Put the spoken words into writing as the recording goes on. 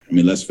I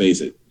mean, let's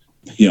face it.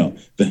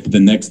 The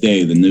next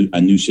day,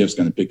 a new shift's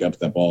going to pick up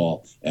the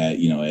ball at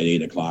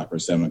 8:00 or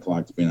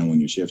 7:00, depending on when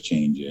your shift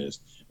change is.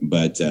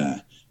 But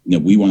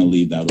we want to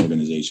leave that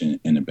organization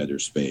in a better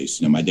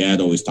space. My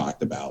dad always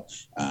talked about,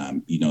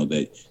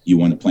 that you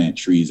want to plant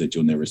trees that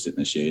you'll never sit in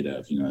the shade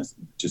of.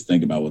 Just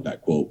think about what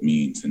that quote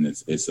means, and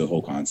it's the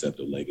whole concept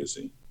of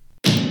legacy.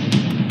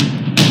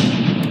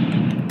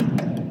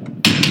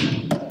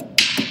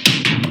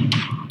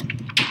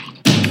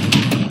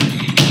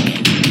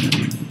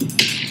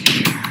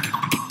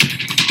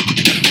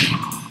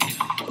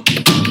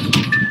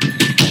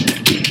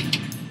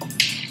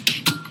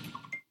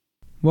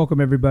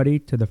 Welcome, everybody,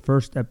 to the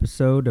first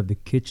episode of the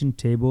Kitchen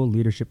Table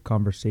Leadership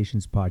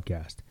Conversations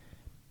podcast.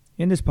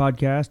 In this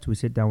podcast, we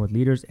sit down with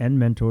leaders and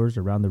mentors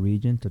around the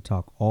region to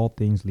talk all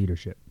things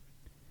leadership.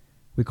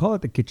 We call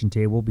it the kitchen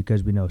table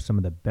because we know some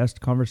of the best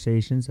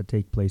conversations that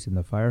take place in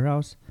the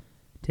firehouse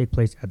take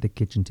place at the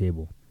kitchen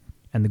table.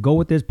 And the goal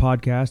with this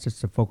podcast is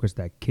to focus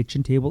that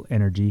kitchen table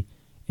energy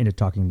into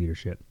talking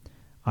leadership.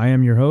 I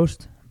am your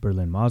host,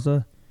 Berlin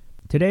Maza.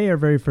 Today, our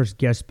very first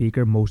guest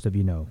speaker, most of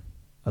you know,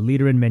 a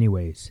leader in many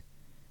ways.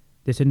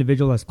 This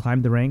individual has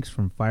climbed the ranks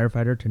from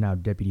firefighter to now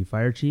deputy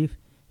fire chief.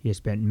 He has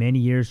spent many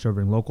years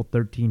serving Local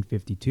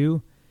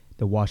 1352,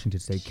 the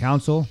Washington State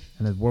Council,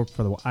 and has worked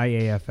for the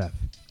IAFF.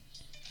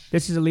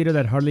 This is a leader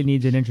that hardly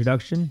needs an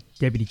introduction,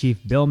 Deputy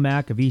Chief Bill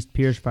Mack of East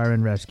Pierce Fire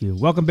and Rescue.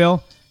 Welcome,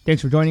 Bill.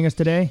 Thanks for joining us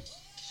today.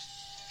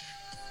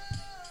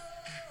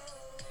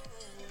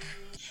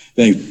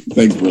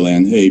 Thanks,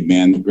 Berlin. Hey,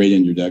 man, great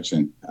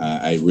introduction.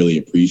 I really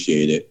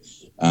appreciate it.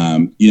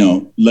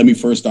 Let me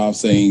first off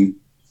saying,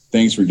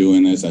 thanks for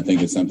doing this. I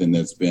think it's something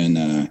that's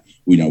been,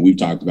 we've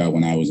talked about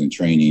when I was in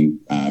training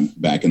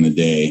back in the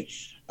day.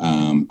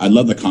 I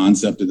love the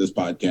concept of this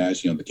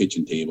podcast, the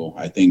kitchen table.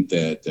 I think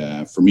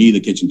that for me,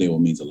 the kitchen table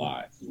means a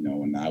lot.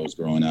 When I was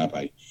growing up,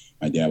 my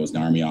dad was an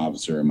Army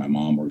officer and my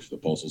mom worked for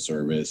the Postal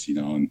Service,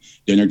 and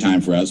dinner time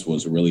for us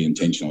was a really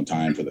intentional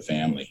time for the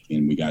family.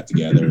 And we got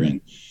together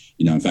and,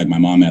 in fact, my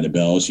mom had a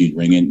bell, she'd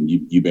ring it and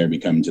you better be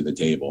coming to the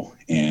table.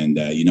 And,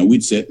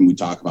 we'd sit and we'd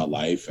talk about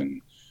life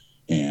and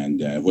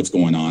what's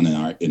going on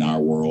in our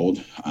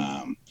world.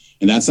 And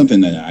that's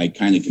something that I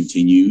kind of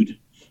continued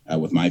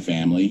with my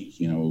family,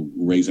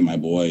 raising my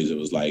boys. It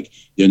was like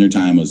dinner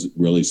time was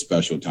really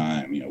special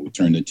time. We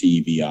turned the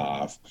TV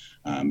off,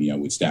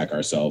 we'd stack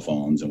our cell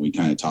phones and we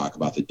kind of talk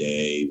about the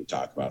day. We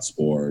talk about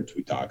sports,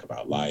 we talk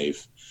about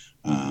life.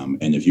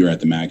 And if you're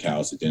at the Mack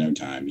house at dinner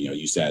time,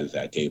 you sat at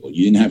that table.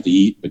 You didn't have to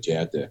eat, but you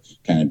had to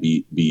kind of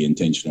be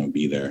intentional and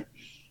be there.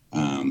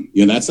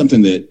 That's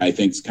something that I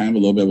think is kind of a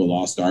little bit of a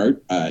lost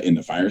art in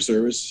the fire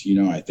service.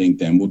 I think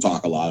then we'll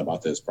talk a lot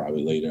about this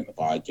probably later in the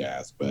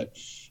podcast, but,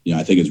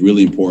 I think it's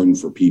really important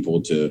for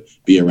people to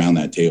be around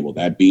that table,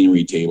 that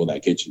beanery table,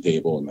 that kitchen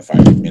table in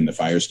the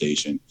fire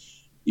station.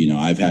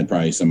 I've had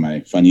probably some of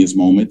my funniest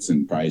moments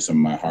and probably some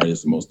of my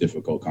hardest and most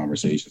difficult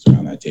conversations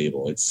around that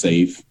table. It's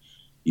safe.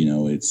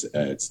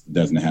 It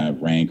doesn't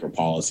have rank or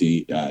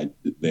policy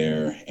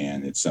there,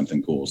 and it's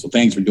something cool. So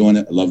thanks for doing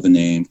it. I love the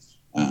name.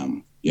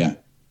 Yeah.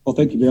 Well,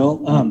 thank you, Bill.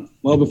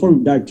 Before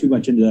we dive too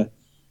much into the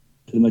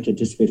much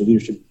anticipated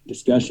leadership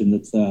discussion,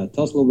 let's tell us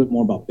a little bit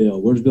more about Bill.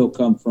 Where does Bill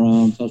come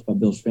from? Tell us about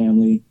Bill's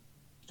family.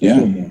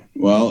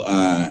 Well,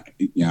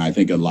 I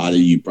think a lot of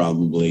you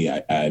probably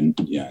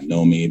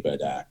know me,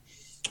 but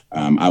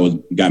I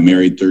got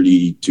married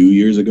 32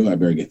 years ago. I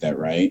better get that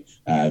right.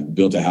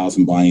 Built a house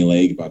in Bonnie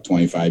Lake about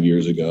 25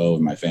 years ago.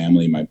 My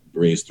family,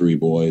 raised 3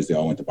 boys. They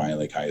all went to Bonnie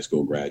Lake High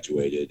School,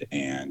 graduated,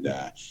 and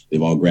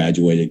they've all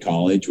graduated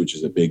college, which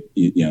is a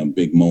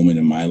big moment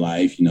in my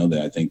life.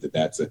 That I think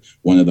that's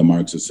one of the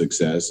marks of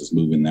success is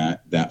moving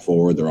that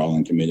forward. They're all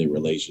in committed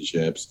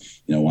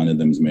relationships. One of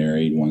them's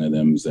married, one of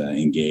them's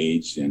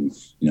engaged, and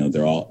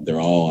they're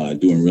all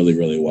doing really,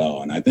 really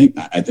well. And I think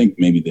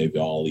maybe they've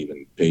all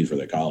even paid for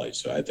their college.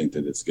 So I think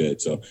that it's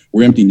good. So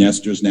we're empty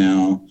nesters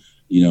now.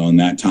 In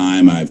that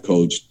time, I've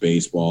coached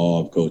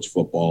baseball, I've coached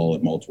football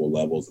at multiple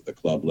levels, at the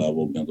club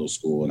level, middle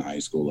school and high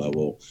school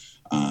level.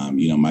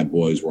 My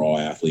boys were all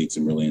athletes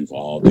and really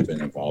involved. They've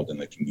been involved in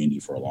the community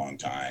for a long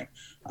time.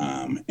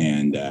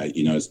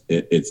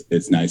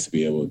 It's nice to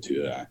be able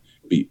to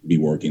be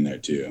working there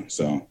too.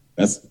 So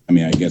I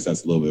guess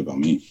that's a little bit about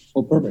me.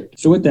 Well, perfect.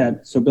 So with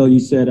that, Bill, you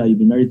said you've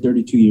been married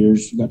 32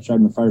 years. You got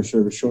started in the fire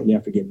service shortly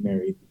after getting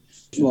married.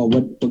 Well,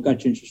 what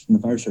got you interested in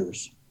the fire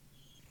service?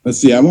 Let's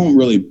see. I won't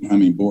really,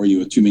 bore you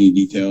with too many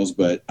details,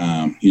 but,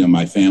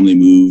 my family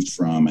moved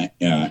from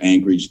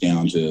Anchorage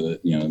down to,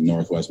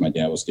 Northwest. My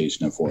dad was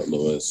stationed at Fort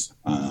Lewis.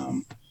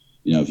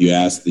 If you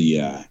ask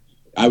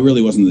I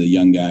really wasn't the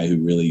young guy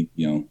who really,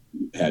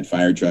 had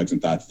fire trucks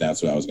and thought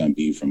that's what I was going to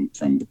be from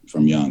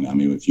young.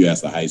 If you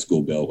ask the high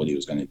school Bill what he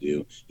was going to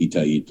do, he'd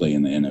tell you he'd play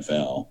in the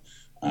NFL.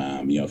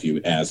 If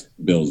you ask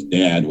Bill's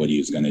dad what he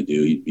was going to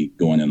do, he'd be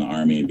going in the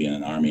Army and being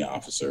an Army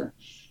officer.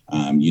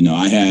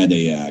 I had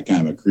a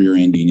kind of a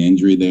career-ending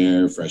injury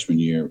there freshman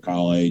year of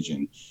college,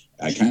 and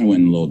I kind of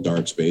went in a little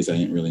dark space. I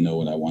didn't really know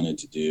what I wanted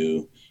to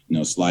do.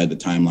 slide the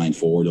timeline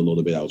forward a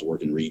little bit. I was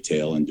working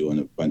retail and doing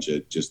a bunch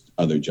of just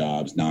other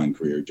jobs,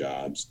 non-career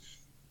jobs.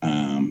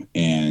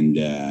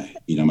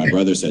 My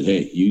brother said,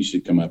 hey, you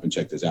should come up and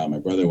check this out. My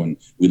brother, when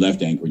we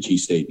left Anchorage, he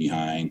stayed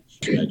behind,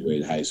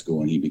 graduated high school,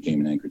 and he became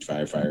an Anchorage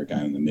firefighter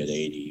kind of in the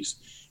mid-'80s.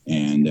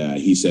 And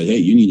he said, hey,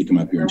 you need to come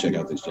up here and check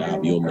out this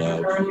job. You'll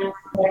love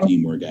the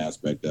teamwork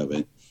aspect of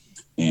it.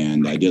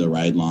 And I did a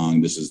ride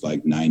along. This is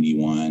like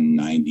 91,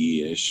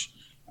 90-ish.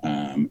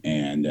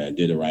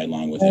 Did a ride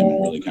along with him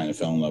and really kind of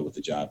fell in love with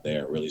the job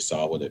there. Really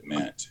saw what it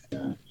meant.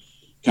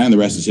 Kind of the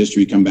rest is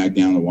history. Come back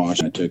down to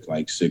Washington. I took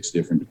like 6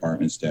 different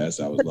departments tests.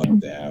 I was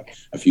lucky to have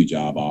a few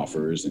job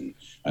offers, and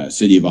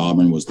City of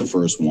Auburn was the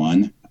first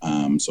one.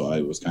 So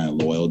I was kind of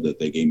loyal that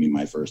they gave me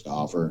my first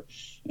offer,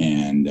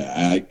 and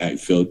I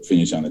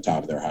finished on the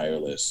top of their hire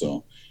list.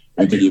 So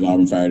went to the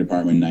Auburn Fire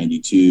Department in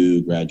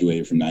 92,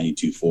 graduated from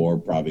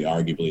 92-4, probably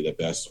arguably the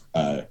best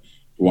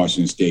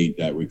Washington State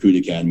recruit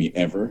academy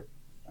ever.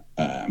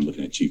 I'm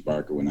looking at Chief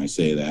Barker when I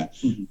say that.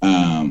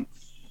 Mm-hmm.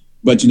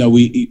 But,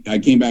 I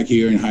came back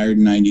here and hired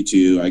in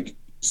 92. I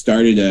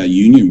started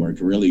union work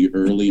really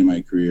early in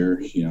my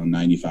career.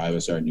 95, I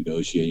started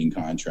negotiating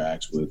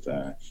contracts with,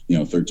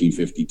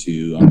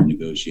 1352 on the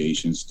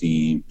negotiations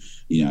team.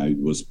 I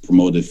was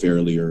promoted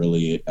fairly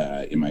early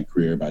in my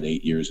career, about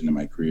 8 years into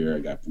my career. I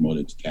got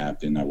promoted to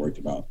captain. I worked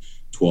about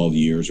 12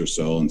 years or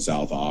so in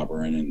South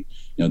Auburn. And,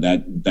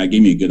 that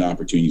gave me a good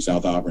opportunity.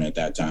 South Auburn at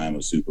that time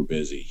was super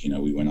busy.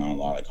 We went on a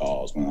lot of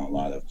calls, went on a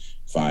lot of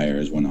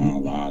fires, went on a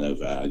lot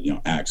of,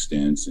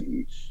 accidents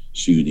and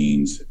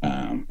shootings.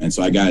 And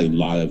so I got a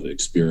lot of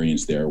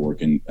experience there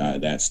working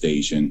that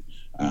station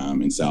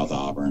in South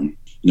Auburn.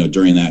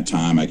 During that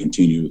time, I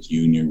continued with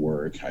union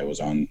work. I was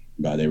on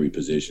about every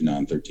position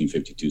on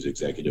 1352's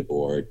executive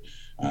board.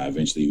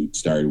 Eventually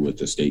started with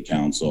the state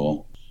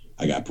council.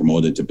 I got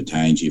promoted to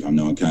battalion chief. I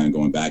know I'm kind of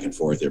going back and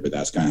forth there, but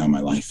that's kind of how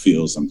my life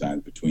feels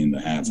sometimes between the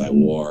hats I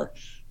wore.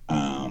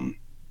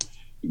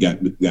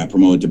 Got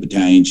promoted to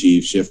battalion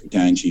chief, shift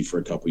battalion chief for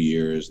a couple of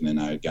years, and then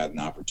I got an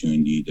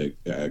opportunity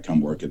to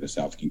come work at the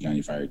South King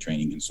County Fire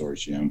Training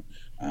Consortium.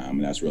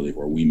 And that's really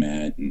where we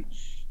met, and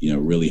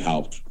really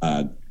helped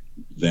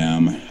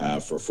them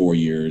for 4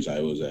 years.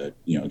 I was a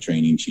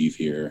training chief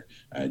here.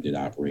 I did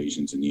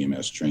operations and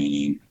EMS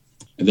training,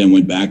 and then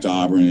went back to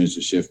Auburn as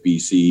a shift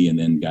BC, and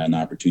then got an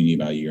opportunity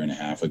about a year and a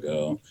half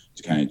ago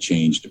to kind of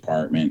change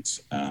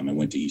departments. I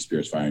went to East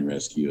Pierce Fire and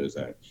Rescue as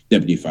a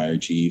deputy fire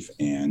chief,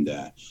 and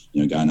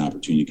got an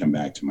opportunity to come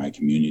back to my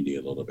community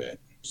a little bit.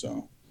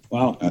 So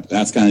wow,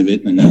 that's kind of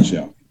it in a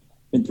nutshell.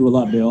 Been through a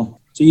lot, Bill.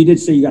 So you did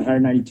say you got hired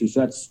in 92, so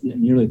that's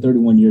nearly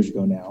 31 years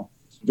ago now.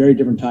 Very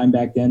different time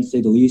back then, to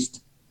say the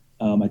least.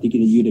 I think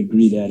you'd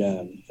agree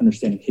that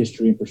understanding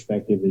history and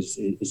perspective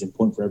is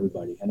important for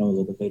everybody. I know a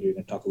little bit later you're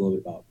going to talk a little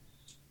bit about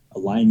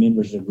alignment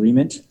versus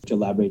agreement, to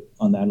elaborate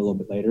on that a little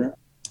bit later.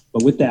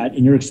 But with that,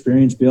 in your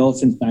experience, Bill,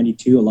 since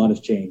 92, a lot has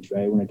changed,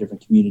 right? We're in a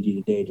different community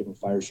today, different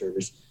fire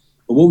service.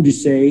 But what would you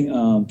say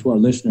to our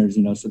listeners,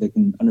 so they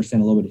can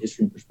understand a little bit of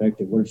history and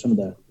perspective? What are some of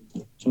the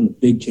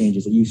big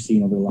changes that you've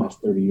seen over the last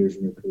 30 years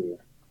in your career?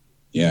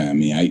 Yeah,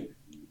 I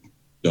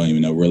don't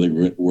even know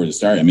really where to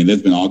start.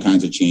 There's been all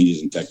kinds of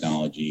changes in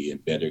technology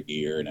and better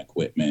gear and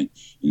equipment,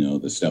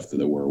 the stuff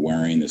that we're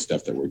wearing, the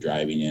stuff that we're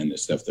driving in, the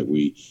stuff that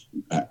we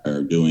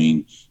are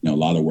doing, a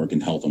lot of work in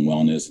health and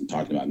wellness and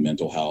talking about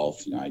mental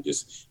health. I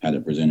just had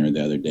a presenter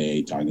the other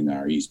day talking to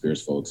our East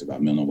Pierce folks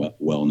about mental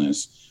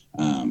wellness,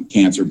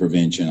 cancer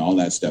prevention, all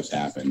that stuff's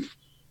happened.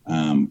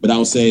 But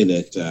I'll say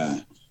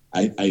that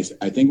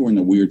I think we're in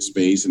a weird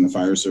space in the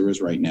fire service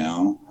right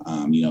now.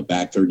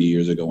 Back 30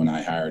 years ago when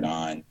I hired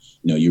on,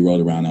 you rode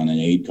around on an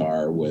aid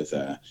car with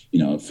a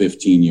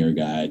 15-year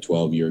guy,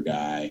 12-year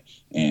guy,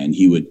 and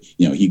he would,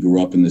 he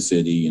grew up in the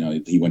city.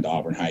 He went to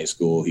Auburn High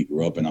School. He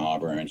grew up in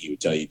Auburn. He would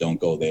tell you, don't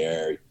go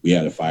there. We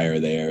had a fire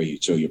there.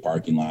 He'd show you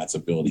parking lots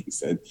of buildings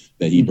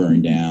that he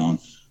burned down.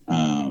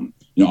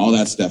 All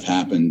that stuff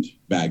happened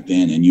back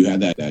then, and you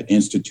had that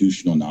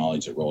institutional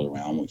knowledge that rolled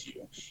around with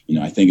you.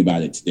 I think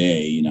about it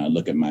today, I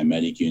look at my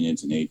medic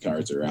units and aid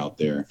cars that are out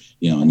there,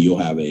 and you'll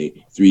have a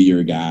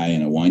 3-year guy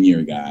and a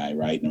 1-year guy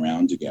riding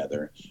around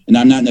together. And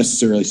I'm not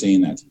necessarily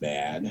saying that's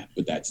bad,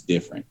 but that's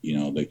different.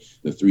 The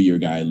 3-year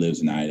guy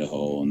lives in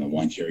Idaho and the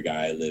 1-year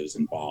guy lives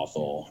in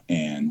Bothell,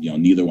 and,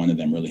 neither one of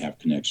them really have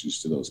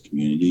connections to those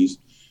communities.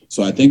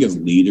 So I think as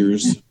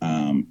leaders,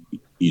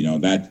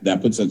 that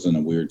puts us in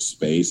a weird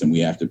space, and we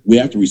have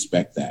to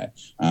respect that.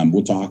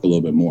 We'll talk a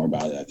little bit more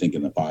about it, I think,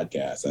 in the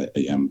podcast.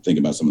 I'm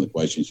thinking about some of the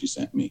questions you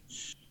sent me.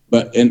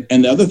 But and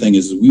the other thing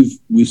is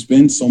we've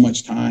spent so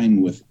much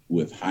time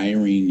with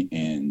hiring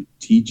and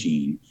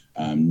teaching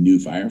new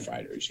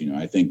firefighters.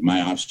 I think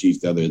my ops chief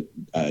the other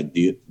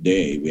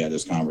day, we had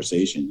this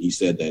conversation. He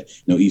said that,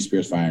 East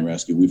Pierce Fire and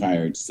Rescue, we've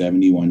hired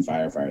 71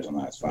 firefighters in the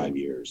last 5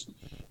 years.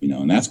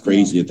 And that's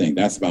crazy to think.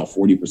 That's about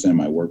 40% of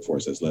my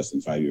workforce that's less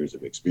than 5 years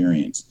of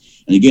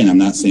experience. And again, I'm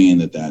not saying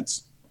that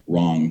that's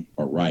wrong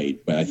or right,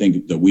 but I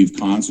think that we've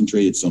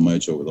concentrated so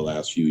much over the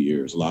last few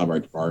years, a lot of our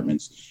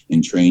departments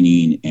in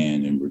training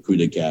and in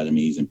recruit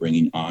academies and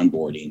bringing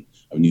onboarding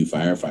of new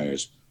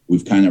firefighters.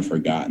 we've kind of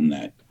forgotten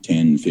that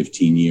 10,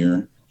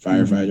 15-year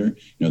firefighter,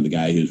 the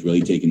guy who's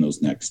really taking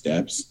those next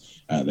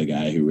steps, the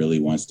guy who really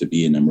wants to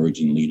be an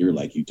emerging leader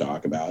like you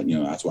talk about.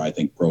 That's why I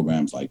think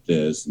programs like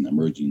this and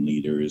emerging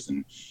leaders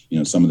and,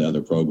 some of the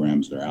other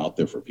programs that are out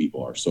there for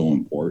people are so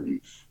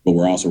important. But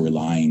we're also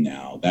relying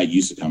now, that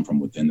used to come from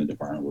within the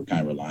department. We're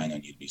kind of relying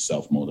on you to be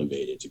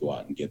self-motivated to go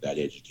out and get that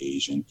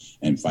education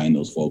and find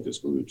those focus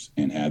groups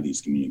and have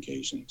these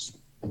communications.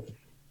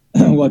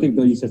 Well, I think,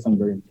 Bill, you said something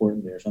very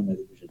important there, something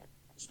that we should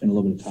spend a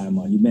little bit of time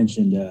on. You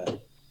mentioned,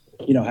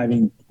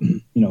 having,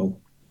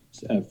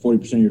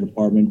 40% of your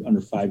department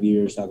under 5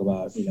 years, talk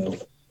about,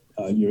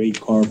 your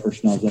 8-car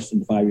personnel has less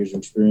than 5 years of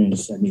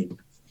experience. I mean,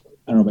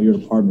 I don't know about your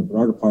department, but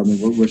our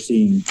department, we're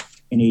seeing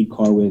an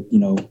 8-car with,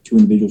 2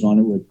 individuals on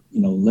it with,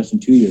 less than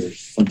 2 years,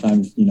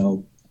 sometimes,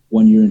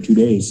 1 year and 2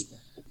 days.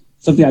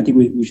 Something I think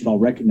we should all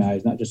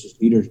recognize, not just as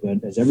leaders,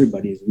 but as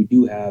everybody, is we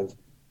do have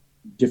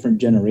different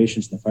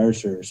generations in the fire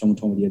service. Someone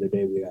told me the other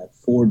day we got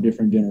 4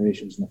 different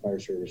generations in the fire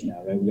service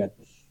now, right? We got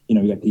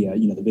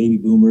the baby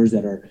boomers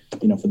that are,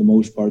 for the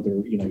most part,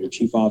 they're, your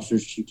chief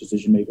officers, chief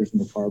decision makers in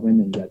the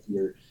department, and you got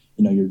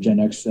your Gen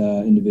X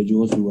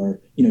individuals who are,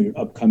 your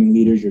upcoming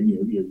leaders, your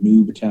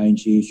new battalion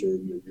chiefs,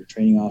 your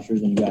training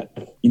officers, and you got,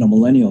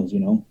 millennials,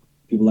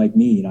 people like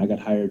me. I got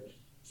hired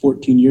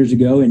 14 years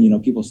ago,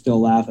 and, people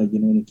still laugh like,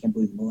 can't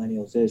believe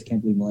millennials this,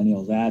 can't believe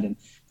millennials that. And,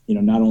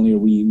 not only are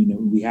we,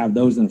 we have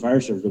those in the fire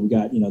service, but we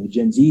got, the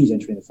Gen Zs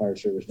entering the fire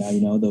service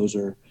now, those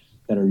are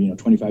that are,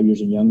 25 years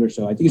and younger.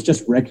 So I think it's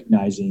just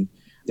recognizing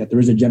that there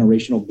is a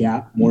generational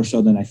gap, more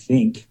so than I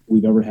think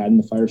we've ever had in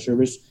the fire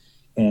service.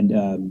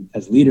 And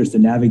as leaders, to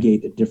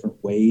navigate the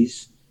different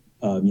ways,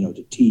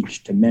 to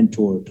teach, to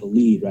mentor, to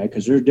lead, right?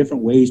 Because there's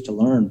different ways to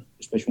learn,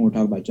 especially when we're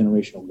talking about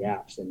generational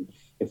gaps. And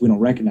if we don't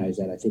recognize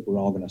that, I think we're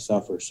all going to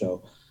suffer.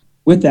 So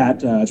with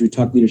that, as we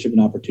talk leadership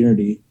and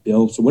opportunity,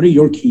 Bill, so what are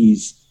your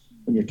keys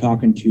when you're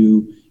talking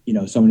to,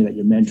 somebody that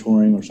you're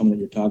mentoring or someone that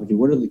you're talking to?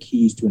 What are the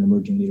keys to an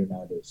emerging leader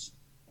nowadays?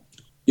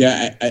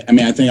 Yeah,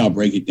 I think I'll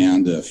break it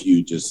down to a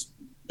few just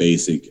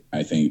basic,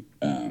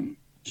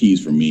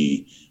 keys for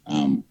me.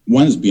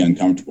 One is be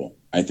uncomfortable.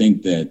 I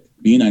think that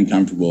being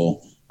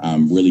uncomfortable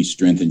really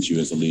strengthens you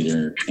as a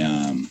leader.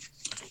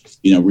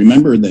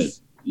 Remember that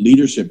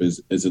leadership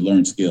is a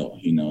learned skill.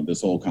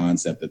 This whole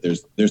concept that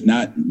there's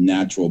not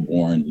natural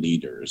born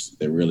leaders.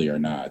 There really are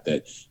not.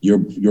 That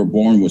you're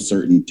born with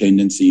certain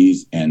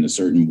tendencies and a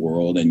certain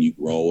world, and you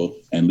grow.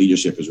 And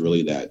leadership is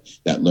really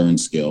that learned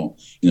skill.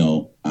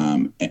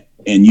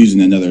 And using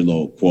another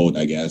little quote,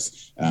 I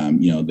guess,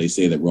 they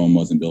say that Rome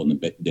wasn't built in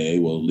a day.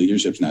 Well,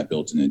 leadership's not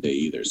built in a day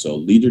either. So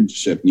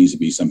leadership needs to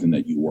be something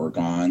that you work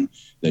on,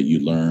 that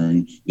you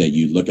learn, that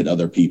you look at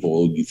other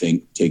people, you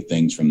take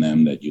things from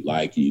them that you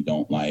like and you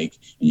don't like,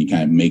 and you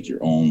kind of make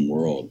your own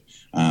world.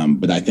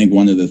 But I think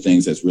one of the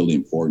things that's really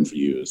important for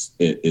you is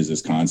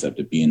this concept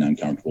of being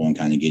uncomfortable and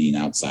kind of getting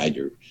outside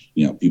your,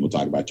 people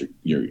talk about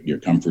your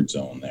comfort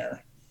zone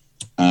there.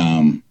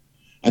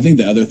 I think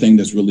the other thing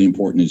that's really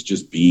important is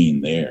just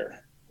being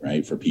there,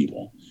 right, for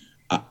people.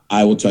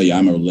 I will tell you,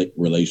 I'm a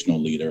relational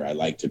leader. I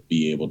like to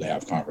be able to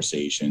have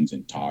conversations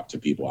and talk to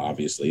people.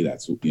 Obviously,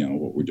 that's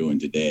what we're doing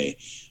today.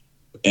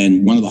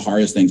 And one of the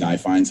hardest things I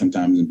find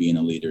sometimes in being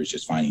a leader is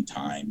just finding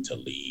time to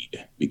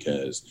lead,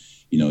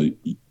 because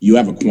you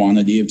have a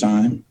quantity of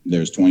time.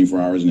 There's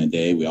 24 hours in a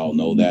day. We all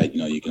know that.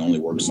 You can only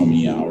work so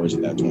many hours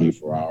in that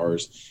 24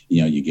 hours.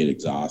 You get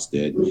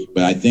exhausted.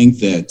 But I think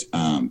that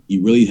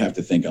you really have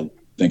to think a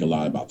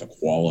lot about the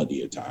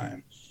quality of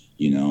time,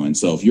 and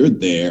so if you're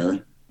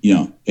there,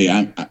 hey,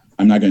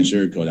 I'm not going to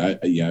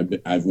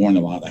sugarcoat. I've worn a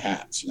lot of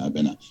hats. I've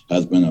been a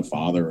husband, a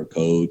father, a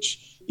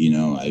coach.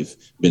 I've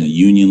been a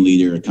union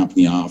leader, a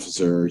company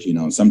officer.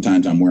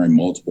 Sometimes I'm wearing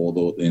multiple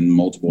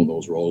of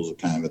those roles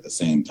kind of at the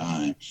same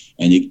time,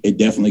 and it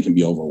definitely can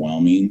be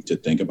overwhelming to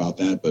think about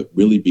that. But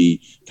really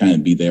be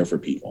there for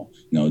people.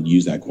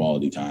 Use that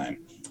quality time.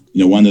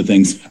 One of the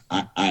things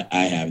I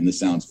have, and this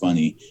sounds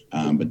funny,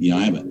 but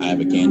I have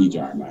a candy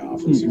jar in my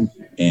office,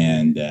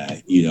 and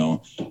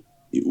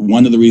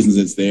one of the reasons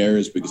it's there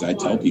is because I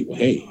tell people,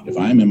 hey, if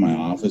I'm in my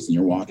office and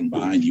you're walking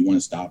by and you want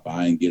to stop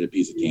by and get a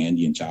piece of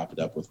candy and chop it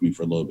up with me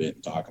for a little bit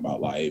and talk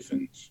about life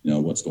and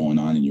what's going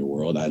on in your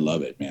world, I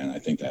love it, man. I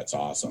think that's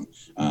awesome.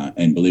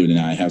 And believe it or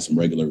not, I have some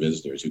regular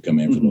visitors who come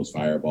in for those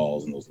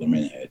fireballs and those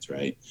lemon heads,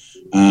 right?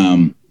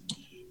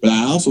 But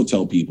I also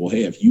tell people,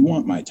 hey, if you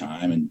want my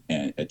time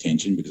and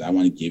attention, because I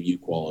want to give you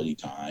quality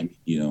time,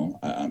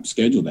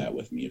 schedule that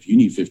with me. If you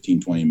need 15,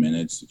 20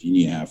 minutes, if you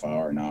need a half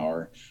hour, an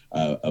hour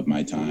of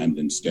my time,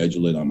 then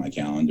schedule it on my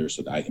calendar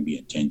so that I can be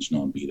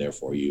intentional and be there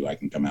for you. I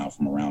can come out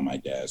from around my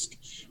desk.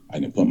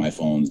 I can put my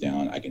phones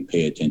down. I can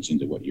pay attention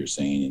to what you're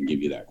saying and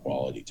give you that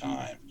quality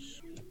time.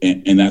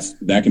 And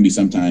that can be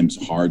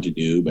sometimes hard to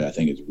do, but I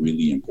think it's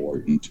really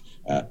important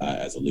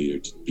as a leader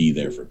to be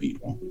there for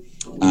people.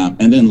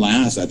 And then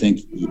last, I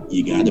think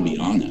you got to be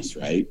honest,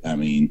 right? I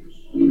mean,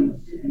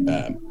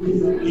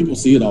 people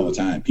see it all the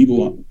time.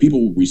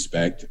 People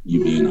respect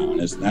you being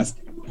honest. That's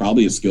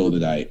probably a skill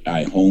that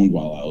I honed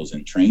while I was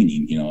in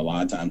training. You know, a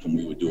lot of times when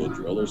we would do a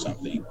drill or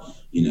something,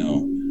 you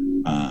know,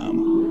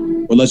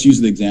 or let's use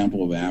the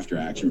example of after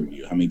action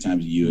review. How many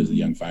times you as a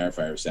young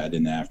firefighter sat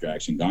in the after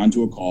action, gone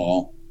to a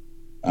call,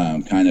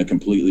 kind of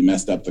completely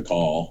messed up the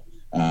call,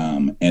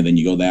 and then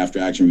you go to the after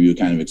action review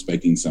kind of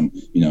expecting some,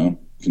 you know,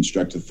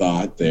 constructive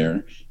thought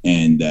there,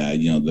 and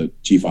you know, the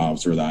chief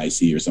officer or the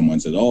IC or someone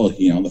said, oh,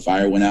 you know, the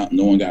fire went out and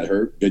no one got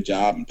hurt, good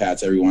job, and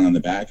pats everyone on the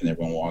back, and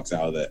everyone walks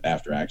out of the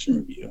after action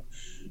review.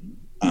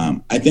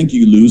 I think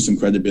you lose some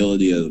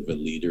credibility as a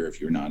leader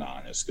if you're not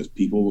honest, because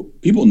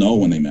people know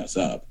when they mess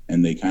up,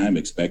 and they kind of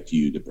expect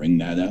you to bring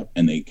that up,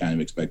 and they kind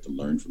of expect to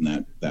learn from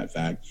that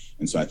fact.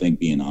 And so I think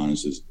being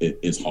honest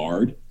is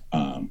hard,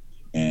 and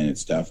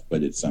it's tough,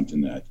 but it's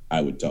something that I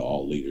would tell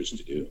all leaders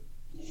to do.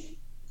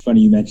 It's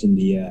funny you mentioned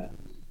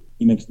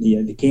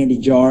the candy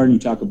jar, and you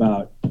talk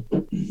about,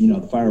 you know,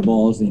 the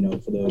fireballs. You know,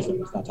 for those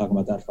who's not talking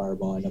about that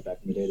fireball, I know back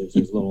in the day there's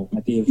a little,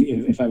 I think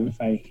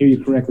if I hear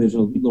you correctly, there's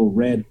a little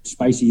red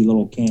spicy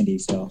little candy.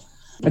 So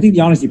I think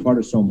the honesty part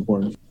is so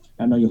important.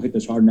 I know you'll hit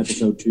this hard in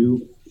episode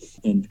 2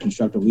 in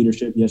constructive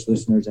leadership. Yes,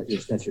 listeners,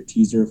 that's your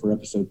teaser for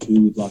episode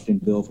 2. We've locked in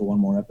Bill for one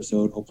more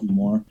episode, hopefully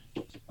more.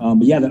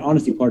 But yeah, that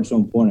honesty part is so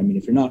important. I mean,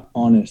 if you're not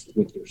honest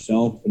with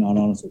yourself and not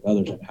honest with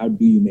others, how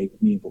do you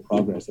make meaningful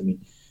progress? I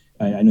mean,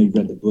 I know you've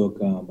read the book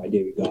by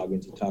David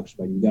Goggins. He talks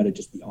about you got to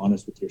just be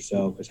honest with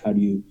yourself. Because how do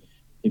you,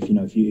 if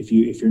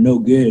you're no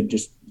good,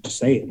 just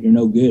say it. You're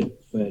no good,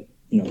 but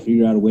you know,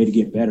 figure out a way to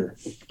get better.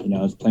 You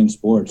know, it's playing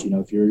sports. You know,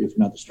 if you're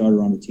not the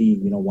starter on the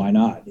team, you know, why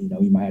not? You know,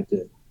 you might have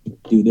to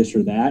do this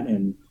or that,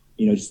 and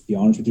you know, just be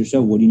honest with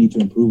yourself. What do you need to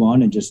improve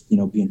on, and just, you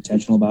know, be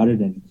intentional about it,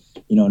 and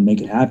you know, and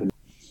make it happen.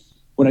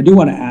 What I do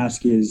want to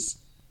ask is,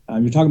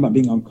 you're talking about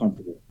being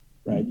uncomfortable,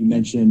 right? You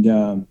mentioned.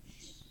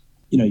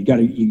 You know,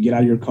 you get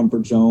out of your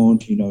comfort zone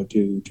to, you know,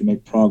 to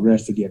make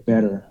progress, to get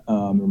better.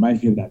 It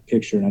reminds me of that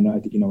picture, and I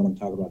think you know what I'm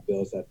talking about,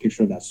 Bill. It's that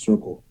picture of that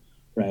circle,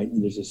 right?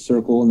 And there's a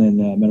circle, and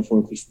then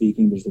metaphorically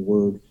speaking, there's the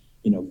word,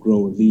 you know, grow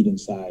or lead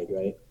inside,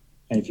 right?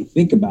 And if you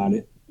think about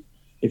it,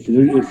 if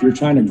you're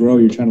trying to grow,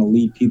 you're trying to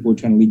lead people, you're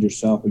trying to lead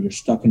yourself, but you're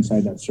stuck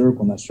inside that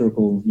circle, and that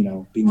circle, you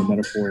know, being the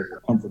metaphor of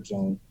your comfort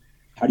zone,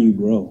 how do you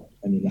grow?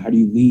 I mean, how do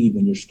you lead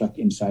when you're stuck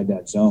inside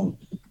that zone?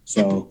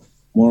 So,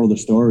 moral of the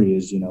story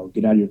is, you know,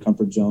 get out of your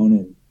comfort zone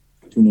and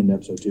tune into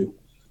episode 2.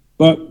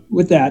 But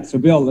with that, so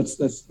Bill, let's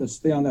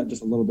stay on that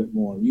just a little bit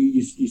more.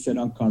 You said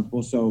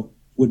uncomfortable. So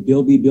would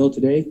Bill be Bill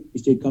today? He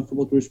stayed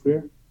comfortable through his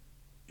career?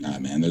 Nah,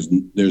 man,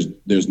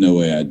 there's no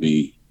way I'd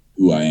be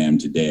who I am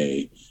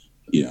today.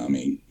 You know, I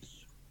mean,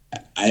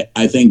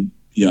 I think,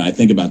 you know, I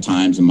think about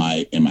times in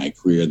my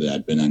career that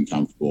I've been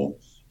uncomfortable,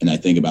 and I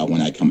think about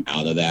when I come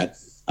out of that,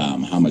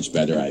 how much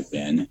better I've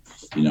been.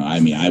 You know, I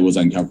mean, I was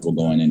uncomfortable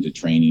going into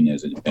training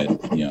as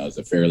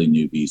a fairly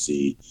new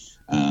BC.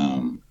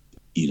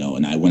 You know,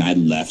 and when I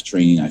left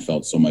training, I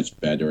felt so much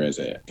better as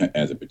a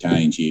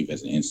battalion chief,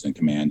 as an incident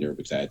commander,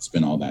 because I had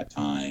spent all that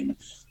time,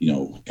 you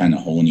know, kind of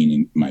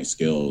honing my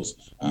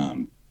skills,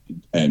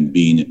 and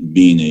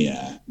being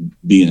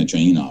a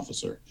training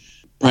officer.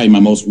 Probably my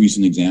most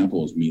recent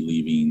example is me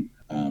leaving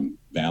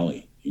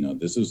Valley. You know,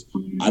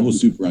 I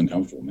was super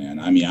uncomfortable, man.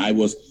 I mean,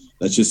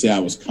 let's just say I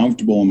was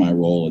comfortable in my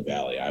role at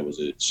Valley. I was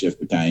a shift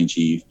battalion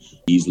chief,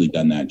 easily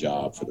done that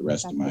job for the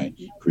rest of my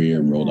career,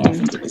 and rolled off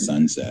into the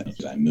sunset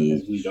because I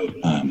moved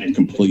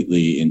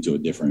completely into a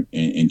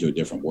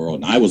different world.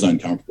 And I was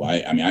uncomfortable.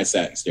 I mean, I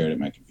sat and stared at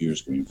my computer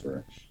screen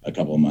for a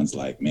couple of months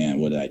like, man,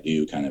 what did I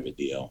do, kind of a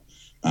deal.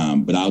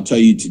 But I'll tell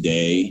you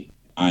today,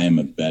 I am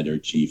a better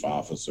chief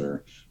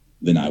officer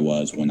than I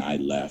was when I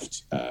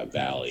left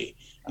Valley.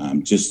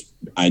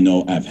 I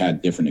know I've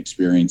had different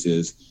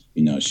experiences.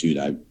 You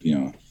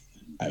know,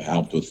 I've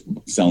helped with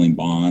selling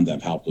bonds.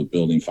 I've helped with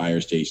building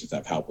fire stations.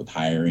 I've helped with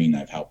hiring.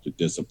 I've helped with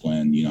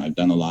discipline. You know, I've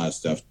done a lot of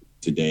stuff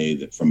today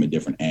that from a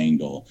different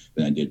angle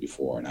than I did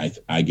before. And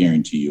I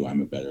guarantee you,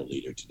 I'm a better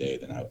leader today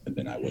than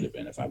I would have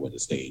been if I would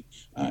have stayed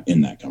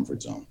in that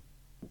comfort zone.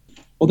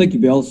 Well, thank you,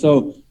 Bill.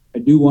 So I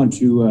do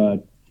want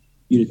you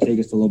to take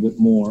us a little bit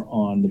more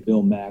on the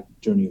Bill Mack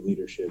journey of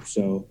leadership.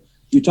 So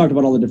you talked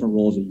about all the different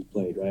roles that you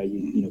played, right?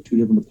 You know, 2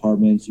 different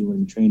departments. You were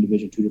in the training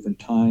division 2 different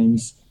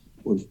times.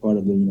 Was part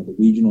of the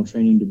regional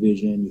training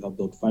division. You helped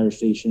build fire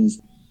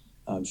stations,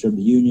 served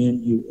the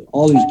union.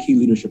 All these key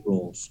leadership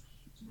roles.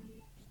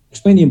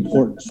 Explain the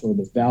importance or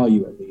the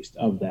value, at least,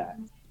 of that.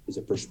 Is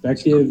it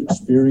perspective,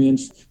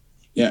 experience?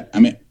 Yeah,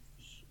 I mean,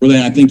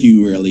 really, I think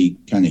you really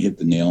kind of hit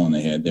the nail on the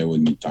head there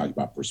when you talked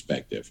about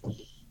perspective.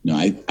 You know,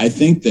 I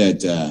think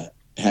that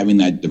having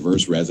that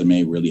diverse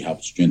resume really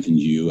helps strengthen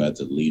you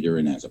as a leader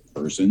and as a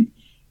person.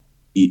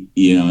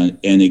 You know,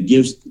 and it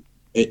gives.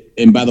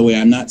 And by the way,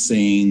 I'm not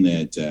saying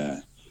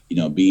that,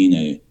 being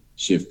a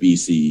shift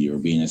BC or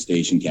being a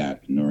station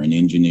captain or an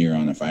engineer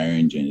on a fire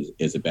engine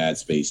is a bad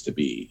space to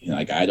be.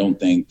 Like, I don't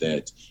think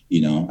that,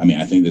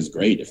 I think that's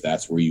great if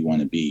that's where you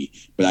want to be.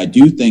 But I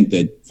do think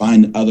that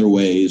find other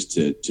ways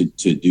to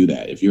do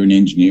that. If you're an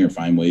engineer,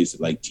 find ways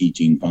to, like,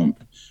 teaching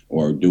pump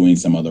or doing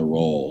some other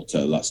role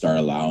to start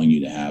allowing you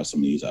to have some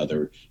of these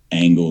other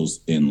angles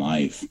in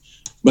life.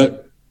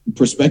 But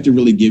perspective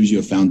really gives you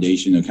a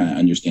foundation of kind of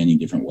understanding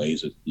different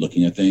ways of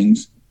looking at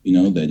things.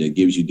 That it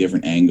gives you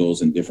different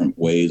angles and different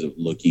ways of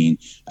looking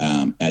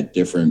at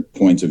different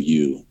points of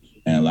view,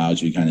 and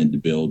allows you kind of to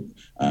build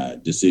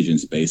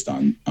decisions based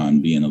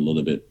on being a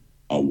little bit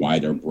a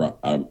wider,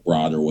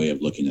 broader way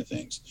of looking at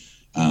things.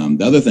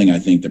 The other thing I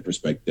think the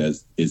perspective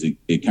does is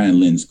it kind of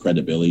lends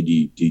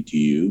credibility to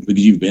you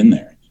because you've been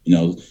there.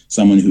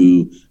 Someone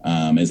who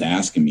is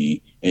asking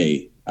me,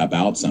 hey,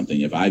 about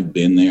something. If I've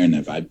been there and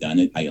if I've done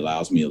it, it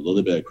allows me a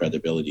little bit of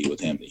credibility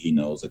with him that he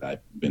knows that I've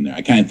been there.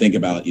 I kind of think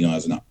about,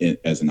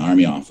 as an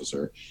Army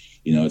officer,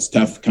 it's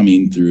tough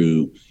coming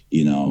through,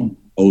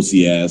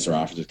 OCS or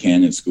Officer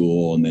Candidate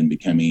School and then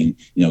becoming,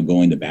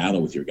 going to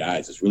battle with your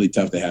guys. It's really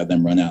tough to have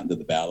them run out into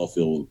the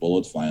battlefield with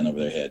bullets flying over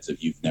their heads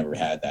if you've never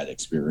had that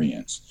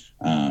experience.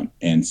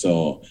 And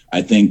so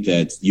I think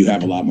that you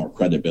have a lot more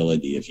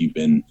credibility if you've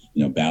been,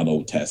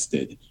 battle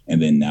tested, and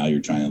then now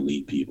you're trying to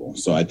lead people.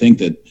 So I think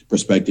that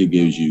perspective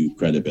gives you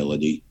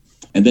credibility,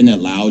 and then it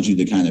allows you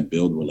to kind of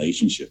build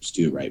relationships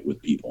too, right,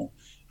 with people.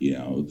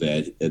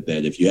 That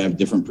if you have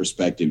different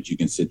perspectives, you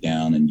can sit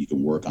down and you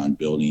can work on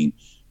building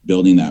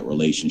that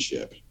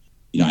relationship.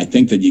 I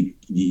think that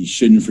you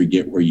shouldn't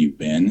forget where you've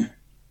been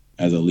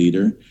as a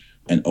leader,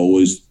 and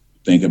always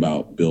think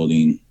about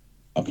building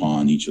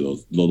upon each of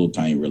those little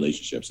tiny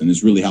relationships. And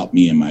it's really helped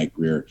me in my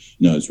career.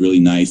 It's really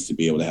nice to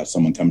be able to have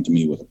someone come to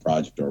me with a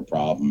project or a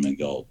problem and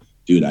go,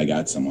 dude, I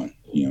got someone,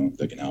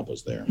 that can help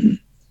us there.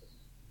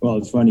 Well,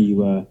 it's funny,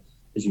 you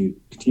as you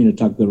continue to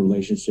talk about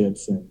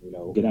relationships and,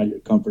 get out of your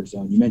comfort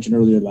zone. You mentioned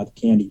earlier about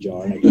the candy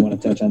jar, and I do want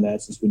to touch on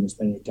that since we didn't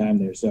spend any time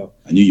there. So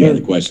I knew you had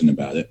a question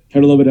about it.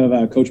 Heard a little bit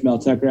of Coach Mel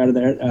Tucker out of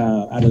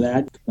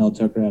that. Mel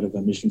Tucker out of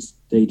Michigan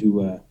State,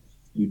 who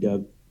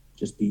UW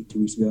just beat 2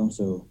 weeks ago.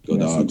 So go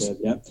Dogs.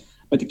 Yeah.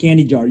 But the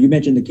candy jar, you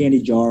mentioned the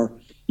candy jar,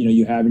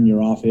 you have in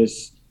your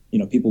office.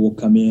 People will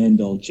come in,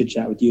 they'll chit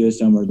chat with you.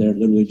 Some are there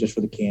literally just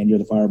for the candy or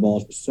the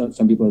fireballs. But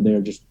some people are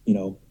there just,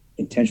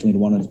 intentionally to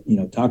want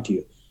to, talk to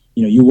you.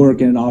 You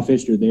work in an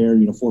office, you're there,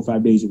 4 or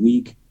 5 days a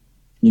week.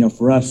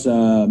 For us,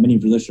 many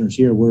of your listeners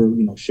here, we're,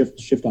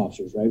 shift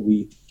officers, right?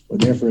 We're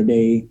there for a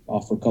day,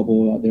 off for a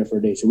couple, out there for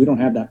a day. So we don't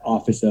have that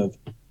office of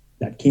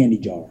that candy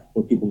jar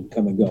where people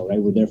come and go, right?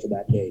 We're there for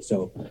that day.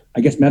 So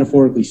I guess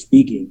metaphorically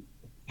speaking,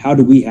 how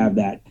do we have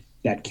that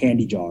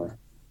candy jar?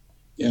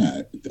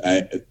 Yeah,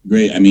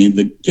 great. I mean,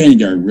 the candy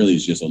jar really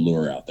is just a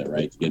lure out there,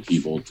 right? To get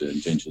people to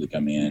intentionally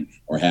come in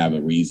or have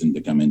a reason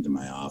to come into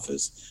my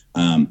office.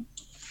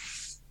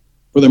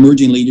 For the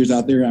emerging leaders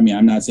out there, I mean,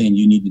 I'm not saying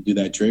you need to do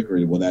that trick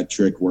or will that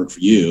trick work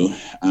for you.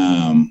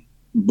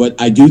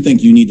 But I do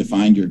think you need to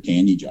find your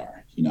candy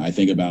jar. I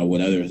think about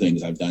what other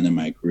things I've done in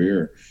my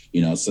career,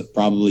 so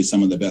probably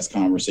some of the best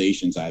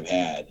conversations I've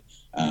had,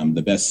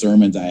 the best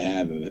sermons I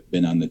have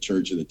been on the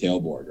church of the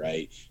tailboard,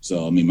 right?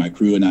 So, I mean, my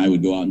crew and I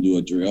would go out and do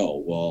a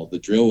drill. Well, the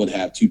drill would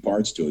have 2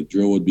 parts to it.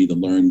 Drill would be to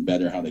learn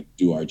better how to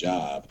do our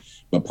job.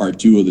 But part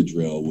 2 of the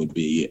drill would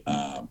be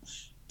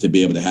to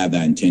be able to have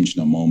that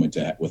intentional moment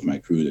with my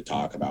crew to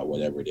talk about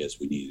whatever it is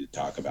we needed to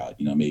talk about.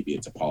 Maybe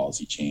it's a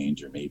policy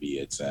change, or maybe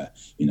it's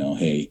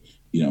hey,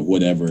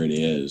 whatever it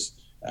is.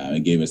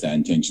 It gave us that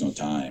intentional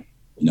time.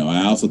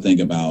 I also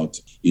think about,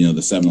 the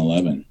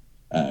 7-Eleven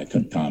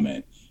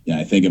comment.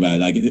 I think about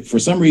it, like, for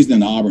some reason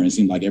in Auburn, it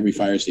seems like every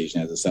fire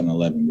station has a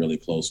 7-Eleven really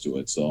close to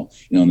it. So,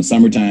 in the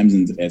summer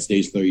times at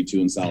Stage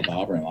 32 in South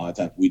Auburn, a lot of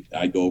times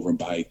I'd go over and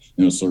buy,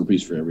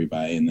 Slurpees for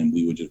everybody. And then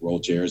we would just roll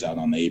chairs out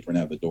on the apron,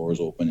 have the doors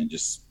open, and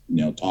just,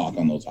 talk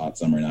on those hot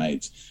summer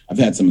nights. I've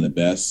had some of the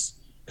best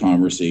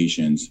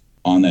conversations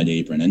on that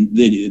apron, and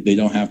they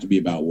don't have to be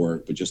about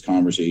work, but just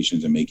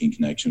conversations and making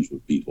connections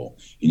with people,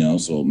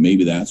 so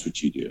maybe that's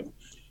what you do.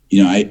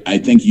 I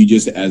think you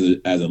just as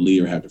a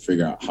leader have to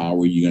figure out how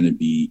are you going to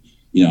be,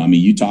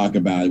 we talked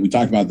about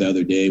the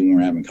other day when we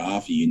were having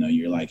coffee,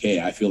 you're like,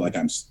 hey, I feel like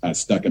I'm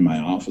stuck in my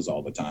office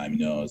all the time,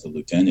 as a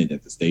lieutenant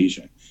at the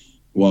station.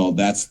 Well,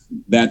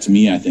 that to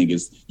me, I think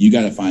is you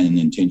got to find an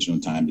intentional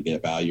time to get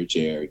up out of your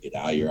chair, get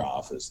out of your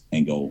office,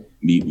 and go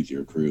meet with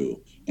your crew.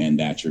 And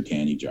that's your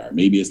candy jar.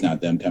 Maybe it's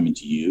not them coming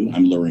to you.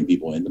 I'm luring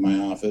people into my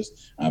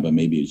office, but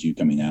maybe it's you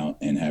coming out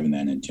and having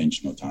that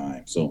intentional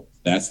time. So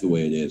that's the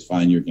way it is.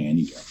 Find your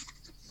candy jar.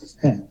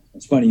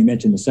 It's funny you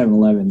mentioned the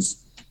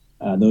 7-Elevens.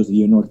 Those of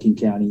you in North King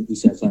County,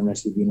 East Side Farm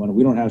Rescue being one.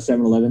 We don't have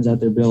 7-Elevens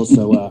out there, Bill.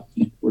 So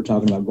we're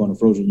talking about going to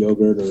frozen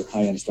yogurt or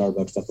high-end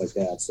Starbucks, stuff like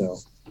that. So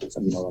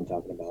some of you know what I'm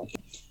talking about.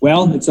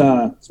 Well,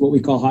 it's what we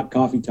call hot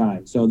coffee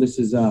time. So this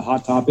is a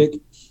hot topic.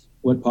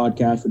 What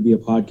podcast would be a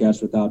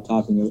podcast without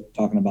talking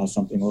about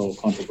something a little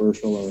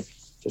controversial or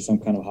just some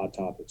kind of hot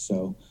topic?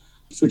 So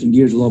switching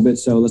gears a little bit.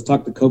 So let's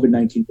talk the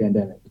COVID-19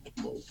 pandemic.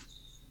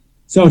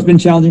 So it's been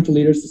challenging for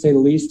leaders, to say the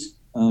least.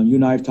 You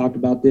and I have talked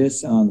about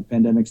this. The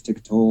pandemic's took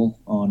a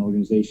toll on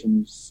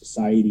organizations,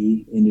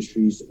 society,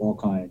 industries of all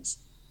kinds.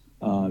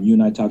 You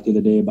and I talked the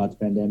other day about the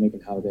pandemic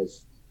and how it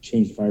has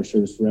changed the fire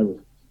service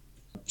forever.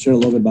 Share a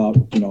little bit about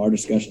our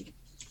discussion.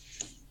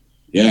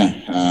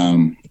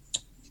 Yeah.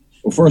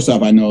 Well, first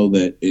off, I know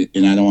that,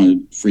 and I don't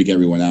want to freak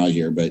everyone out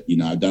here, but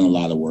I've done a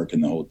lot of work in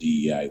the whole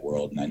DEI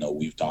world, and I know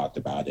we've talked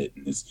about it,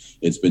 and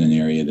it's been an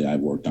area that I've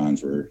worked on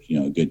for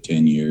a good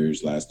 10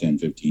 years, last 10,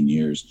 15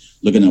 years,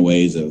 looking at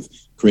ways of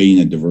creating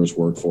a diverse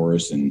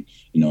workforce and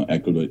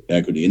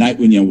equity. And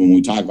when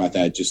we talk about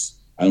that,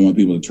 just I don't want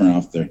people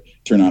to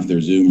turn off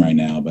their Zoom right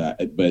now, but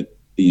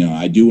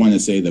I do want to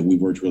say that we've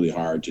worked really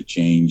hard to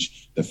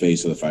change the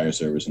face of the fire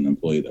service and the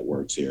employee that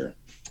works here.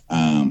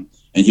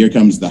 And here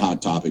comes the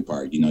hot topic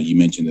part. You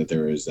mentioned that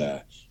there is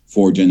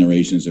 4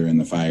 generations that are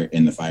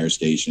in the fire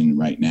station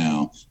right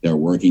now. They're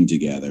working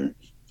together.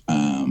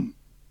 And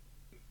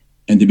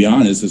to be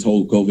honest, this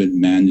whole COVID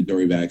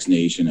mandatory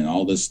vaccination and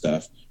all this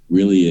stuff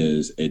really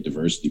is a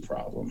diversity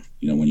problem.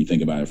 When you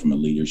think about it from a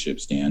leadership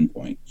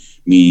standpoint,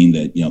 meaning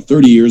that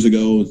 30 years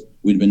ago,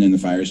 we'd been in the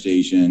fire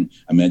station,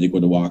 a medic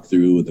would have walked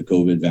through with the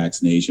COVID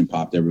vaccination,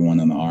 popped everyone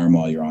on the arm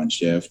while you're on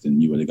shift,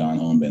 and you would have gone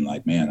home and been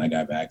like, man, I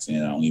got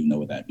vaccinated. I don't even know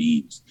what that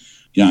means.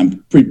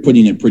 I'm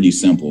putting it pretty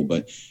simple,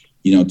 but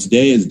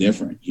today is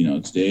different.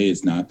 Today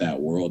is not that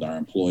world. Our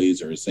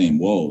employees are saying,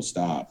 whoa,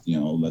 stop,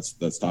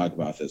 let's talk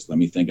about this. Let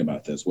me think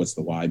about this. What's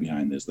the why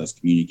behind this? Let's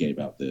communicate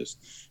about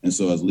this. And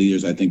so as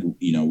leaders, I think,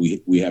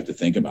 we have to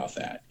think about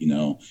that,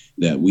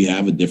 that we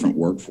have a different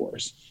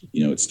workforce.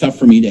 It's tough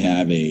for me to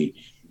have a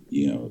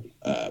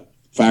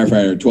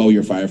firefighter,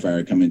 12-year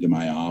firefighter come into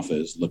my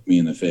office, look me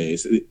in the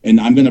face. And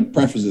I'm going to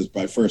preface this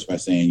by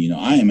saying,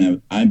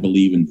 I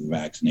believe in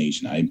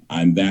vaccination.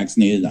 I'm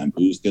vaccinated, I'm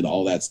boosted,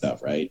 all that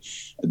stuff, right?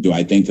 Do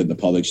I think that the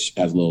public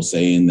has a little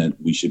say in that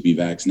we should be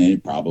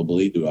vaccinated?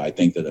 Probably. Do I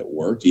think that it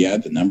worked? Yeah,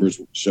 the numbers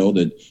show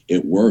that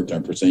it worked.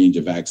 Our percentage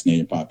of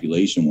vaccinated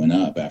population went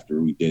up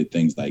after we did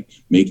things like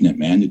making it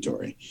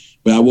mandatory.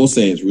 But I will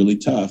say it's really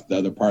tough. The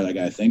other part I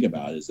got to think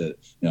about is that,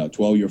 a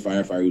 12-year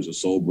firefighter who's a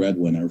sole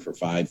breadwinner for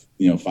five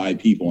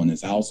people in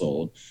his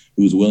household,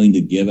 who's willing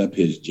to give up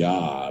his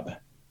job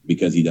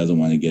because he doesn't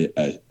want to get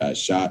a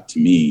shot. To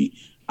me,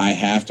 I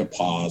have to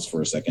pause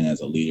for a second as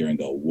a leader and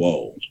go,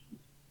 whoa,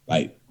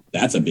 like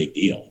that's a big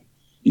deal.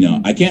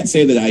 I can't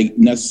say that I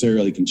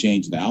necessarily can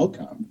change the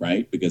outcome,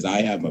 right? Because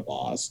I have a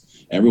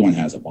boss. Everyone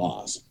has a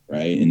boss,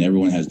 right? And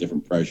everyone has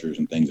different pressures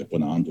and things that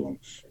put onto them.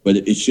 But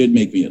it should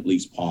make me at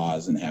least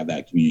pause and have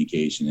that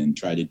communication and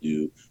try to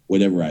do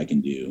whatever I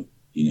can do,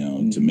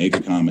 to make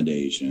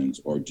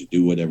accommodations or to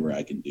do whatever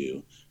I can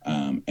do,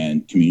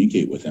 and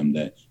communicate with them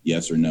that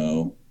yes or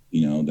no,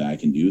 that I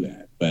can do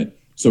that. But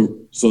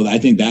so I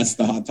think that's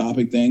the hot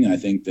topic thing. I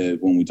think that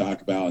when we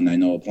talk about, and I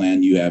know a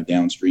plan you have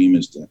downstream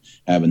is to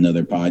have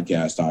another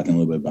podcast talking a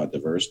little bit about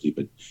diversity,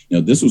 but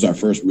this was our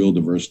first real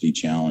diversity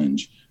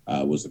challenge,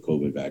 was the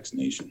COVID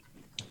vaccination.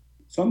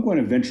 So I'm going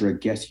to venture a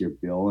guess here,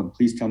 Bill, and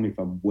please tell me if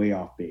I'm way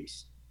off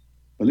base.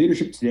 But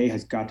leadership today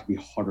has got to be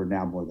harder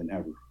now more than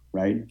ever,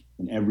 right?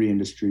 In every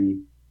industry,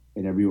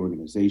 in every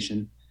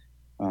organization.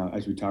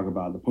 As we talk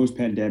about the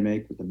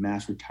post-pandemic with the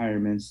mass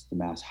retirements, the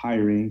mass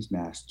hirings,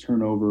 mass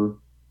turnover,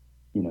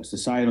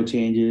 societal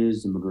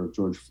changes, the murder of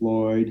George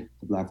Floyd,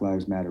 the Black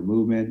Lives Matter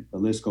movement, the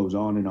list goes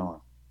on and on.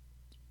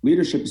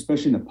 Leadership,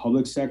 especially in the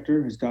public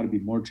sector, has got to be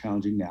more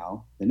challenging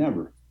now than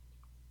ever.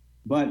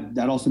 But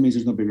that also means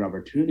there's no bigger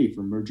opportunity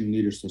for emerging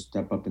leaders to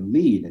step up and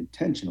lead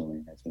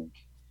intentionally, I think.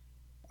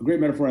 A great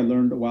metaphor I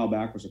learned a while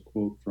back was a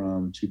quote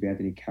from Chief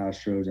Anthony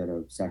Castro's at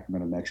a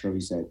Sacramento Metro. He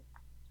said,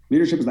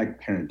 leadership is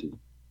like parenting.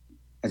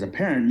 As a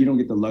parent, you don't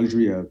get the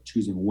luxury of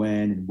choosing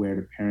when and where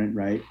to parent,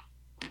 right?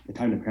 The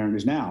time to parent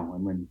is now.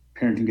 And when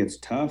parenting gets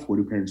tough, what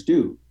do parents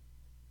do?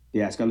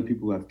 They ask other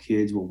people who have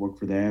kids what work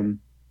for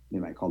them. They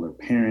might call their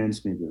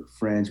parents, maybe their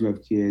friends who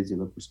have kids. They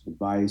look for some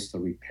advice.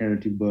 They'll read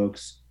parenting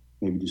books,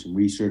 maybe do some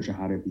research on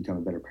how to become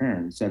a better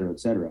parent, et cetera, et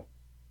cetera.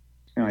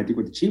 And I think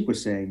what the chief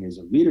was saying is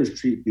if leaders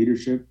treat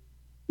leadership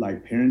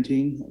like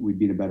parenting, we'd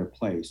be in a better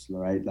place,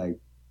 right? Like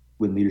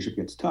when leadership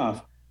gets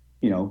tough,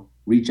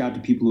 reach out to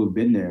people who have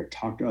been there,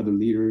 talk to other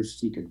leaders,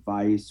 seek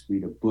advice,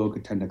 read a book,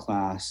 attend a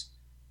class,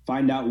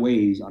 find out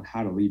ways on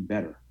how to lead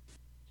better.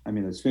 I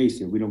mean, let's face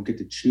it, we don't get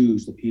to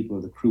choose the people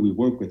or the crew we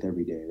work with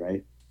every day,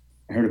 right?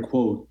 I heard a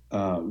quote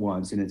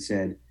once and it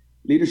said,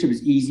 leadership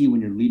is easy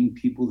when you're leading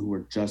people who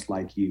are just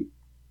like you.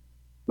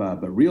 But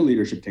real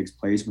leadership takes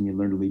place when you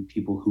learn to lead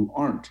people who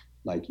aren't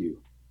like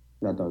you.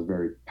 I thought that was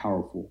very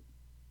powerful.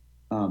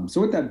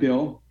 So with that,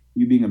 Bill,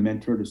 you being a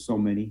mentor to so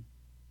many,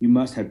 you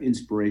must have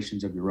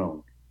inspirations of your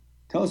own.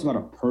 Tell us about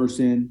a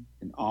person,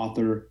 an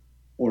author,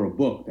 or a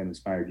book that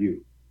inspired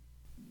you.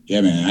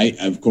 Yeah, man. I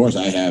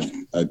have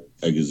a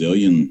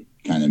gazillion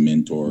kind of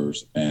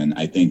mentors, and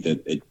I think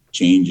that it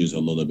changes a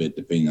little bit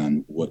depending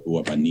on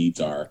what my needs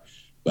are.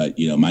 But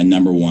my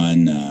number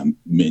one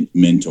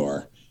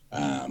mentor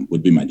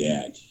would be my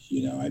dad.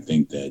 I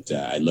think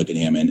that I look at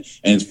him, and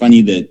it's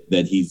funny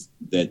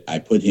that I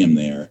put him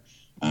there,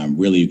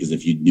 really, because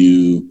if you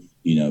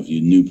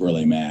knew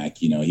Pearlie Mack,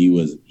 he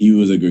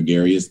was a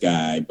gregarious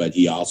guy, but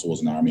he also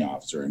was an Army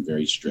officer and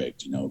very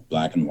strict.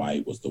 Black and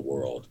white was the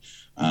world.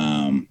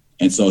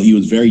 And so he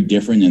was very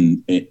different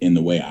in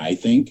the way I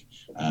think.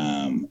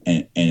 And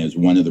it's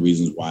one of the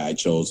reasons why I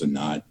chose to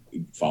not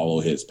follow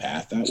his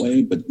path that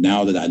way. But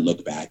now that I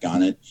look back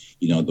on it,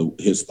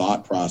 his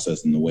thought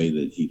process and the way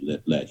that he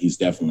led, he's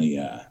definitely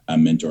a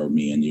mentor of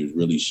me, and he's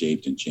really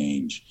shaped and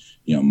changed,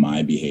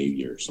 my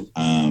behaviors.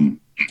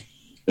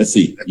 Let's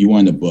see, you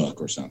wanted a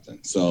book or something.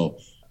 So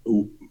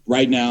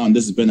right now, and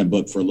this has been a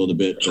book for a little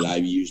bit that I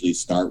usually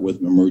start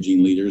with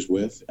emerging leaders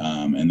with,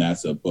 and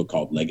that's a book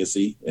called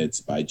Legacy. It's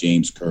by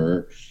James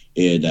Kerr.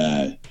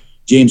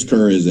 James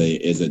Kerr is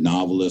a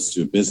novelist,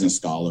 a business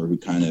scholar who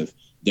kind of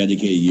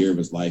dedicated a year of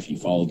his life. He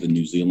followed the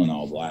New Zealand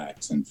All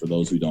Blacks. And for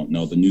those who don't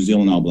know, the New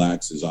Zealand All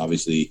Blacks is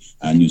obviously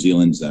New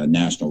Zealand's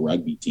national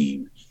rugby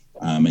team.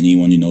 And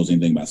anyone who knows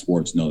anything about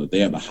sports know that they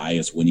have the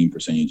highest winning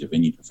percentage of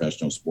any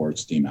professional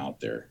sports team out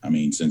there. I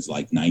mean, since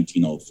like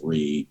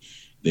 1903,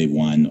 they've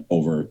won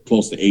over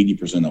close to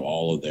 80% of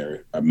all of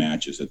their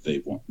matches that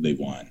they've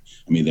won.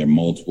 I mean, they're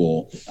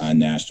multiple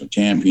national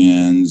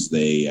champions.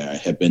 They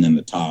have been in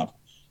the top,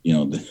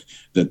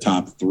 the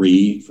top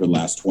three for the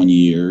last 20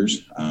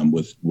 years,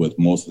 with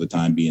most of the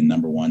time being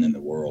number one in the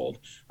world.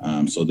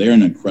 So they're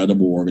an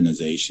incredible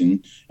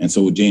organization. And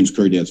so what James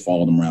Kerr did is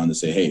follow them around to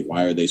say, hey,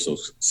 why are they so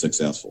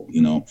successful?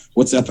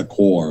 What's at the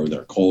core of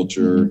their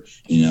culture?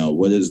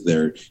 What is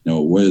their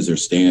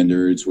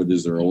standards? What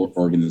is their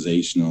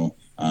organizational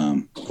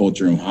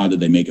culture, and how did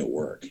they make it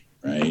work?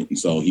 Right. And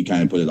so he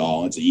kind of put it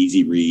all. It's an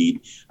easy read.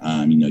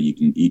 You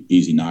can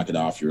easy knock it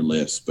off your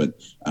list. But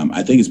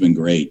I think it's been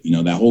great.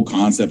 That whole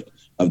concept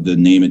of the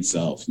name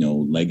itself,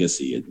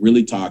 legacy, it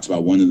really talks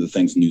about one of the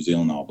things New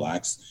Zealand All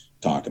Blacks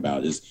talk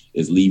about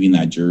is leaving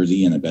that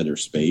jersey in a better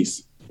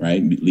space,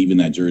 right? Leaving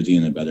that jersey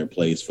in a better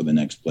place for the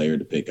next player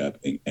to pick up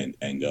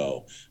and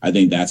go. I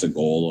think that's a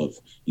goal of,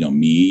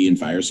 me in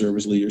fire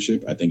service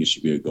leadership. I think it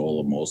should be a goal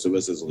of most of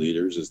us as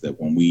leaders, is that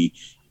when we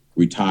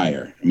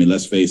retire, I mean,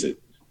 let's face it,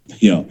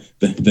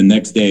 the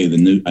next day,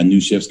 a new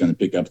shift's going to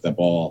pick up the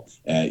ball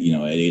at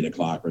 8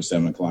 o'clock or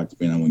 7 o'clock,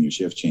 depending on when your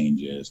shift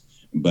change is.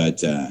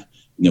 But,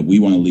 we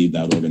want to leave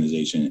that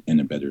organization in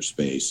a better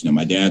space.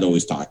 My dad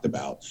always talked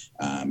about,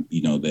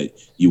 that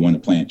you want to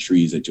plant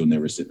trees that you'll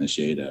never sit in the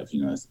shade of.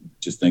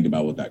 Just think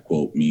about what that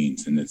quote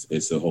means. And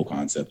it's the whole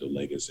concept of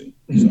legacy.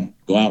 Mm-hmm. So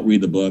go out,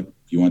 read the book.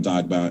 If you want to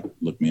talk about it,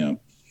 look me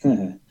up.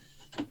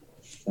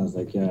 Sounds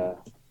like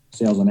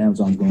sales on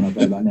Amazon's going up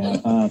right about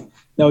now.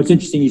 No, it's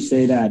interesting you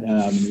say that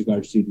in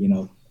regards to,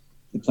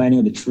 the planting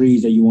of the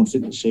trees that you won't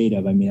sit in the shade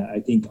of. I mean, I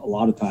think a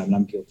lot of time, and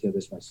I'm guilty of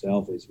this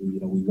myself, is we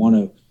want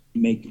to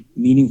make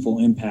meaningful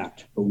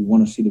impact, but we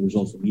want to see the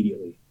results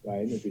immediately,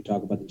 right? If we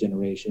talk about the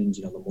generations,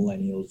 the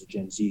millennials, the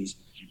Gen Zs,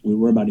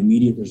 we're about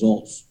immediate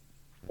results.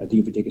 I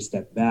think if we take a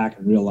step back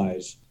and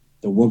realize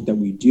the work that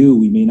we do,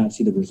 we may not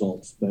see the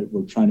results, but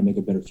we're trying to make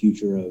a better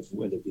future of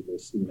whether it be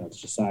this,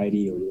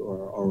 society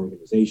or our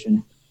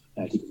organization.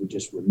 And I think if we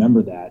just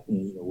remember that,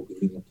 we'll be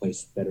leaving the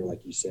place better,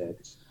 like you said.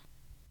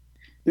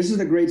 This is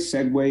a great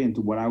segue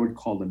into what I would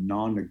call the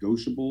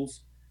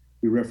non-negotiables.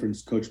 We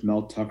referenced Coach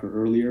Mel Tucker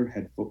earlier,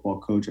 head football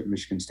coach at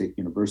Michigan State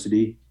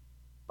University.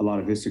 A lot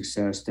of his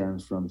success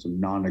stems from some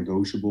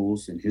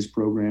non-negotiables in his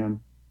program.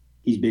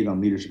 He's big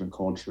on leadership and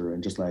culture,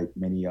 and just like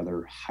many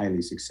other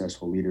highly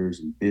successful leaders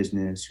in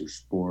business or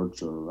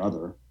sports or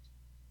other,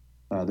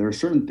 there are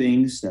certain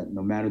things that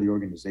no matter the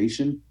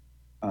organization,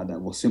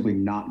 that will simply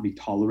not be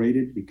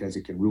tolerated because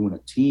it can ruin a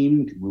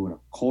team, it can ruin a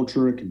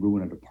culture, it can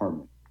ruin a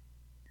department.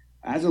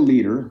 As a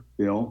leader,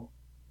 Bill,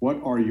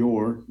 what are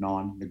your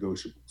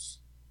non-negotiables?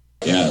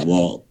 Yeah,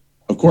 well,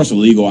 of course,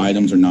 illegal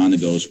items are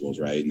non-negotiables,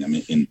 right? I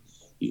mean,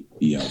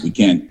 we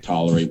can't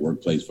tolerate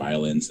workplace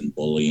violence and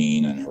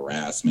bullying and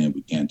harassment.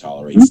 We can't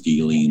tolerate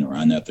stealing or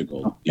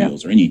unethical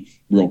deals or any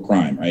real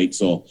crime, right?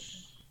 So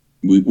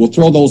we'll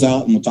throw those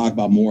out, and we'll talk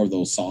about more of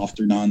those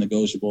softer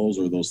non-negotiables,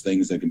 or those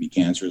things that can be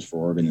cancerous for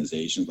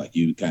organizations, like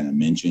you kind of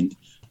mentioned.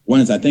 One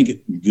is, I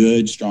think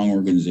good, strong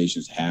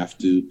organizations have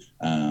to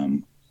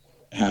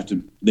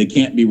they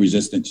can't be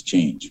resistant to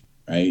change,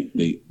 right?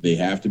 They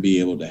have to be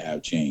able to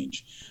have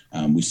change.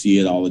 We see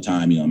it all the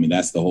time.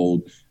 That's the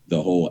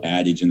whole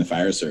adage in the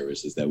fire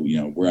service, is that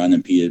we're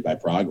unimpeded by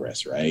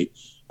progress, right?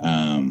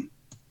 And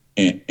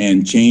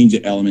change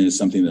element is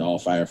something that all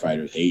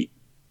firefighters hate.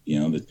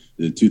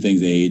 The two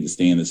things they hate is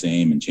staying the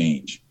same and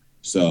change.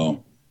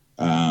 So,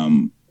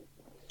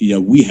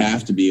 we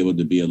have to be able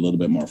to be a little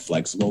bit more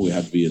flexible. We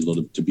have to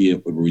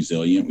be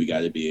resilient. We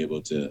got to be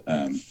able to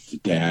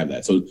have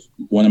that. So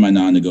one of my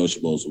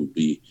non-negotiables would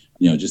be,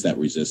 just that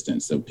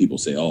resistance. So people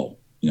say,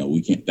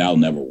 we can't, that'll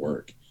never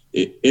work.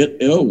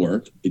 It'll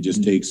work. It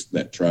just takes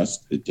that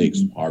trust. It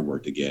takes hard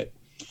work to get.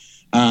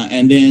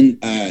 And then,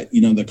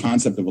 the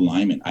concept of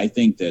alignment. I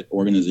think that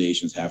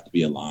organizations have to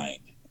be aligned.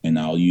 And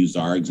I'll use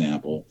our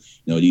example.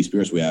 At East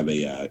Pierce, we have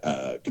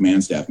a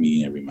command staff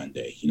meeting every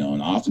Monday,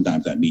 and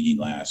oftentimes that meeting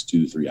lasts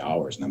 2-3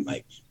 hours. And I'm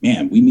like,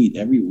 man, we meet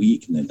every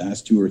week and it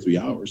lasts 2 or 3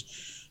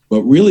 hours.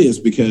 But really it's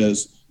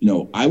because,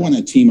 I want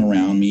a team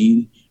around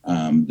me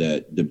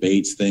that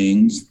debates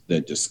things,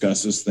 that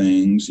discusses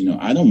things.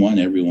 I don't want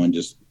everyone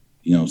just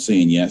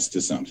saying yes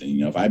to something.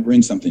 If I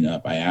bring something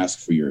up, I ask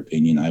for your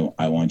opinion.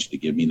 I want you to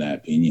give me that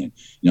opinion.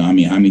 How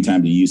many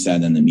times do you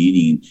sat in the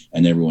meeting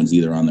and everyone's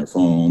either on their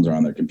phones or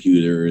on their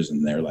computers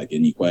and they're like,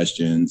 any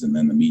questions? And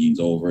then the meeting's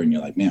over and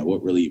you're like, man,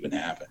 what really even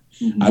happened?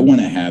 Mm-hmm. I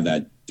want to have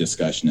that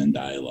discussion and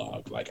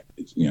dialogue,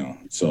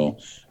 so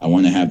I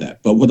want to have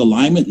that. But what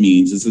alignment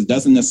means is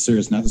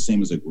it's not the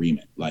same as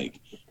agreement. Like,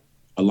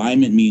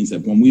 alignment means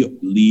that when we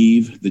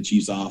leave the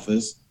chief's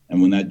office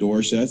and when that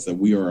door shuts, that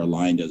we are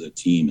aligned as a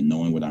team and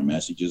knowing what our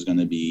message is going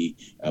to be,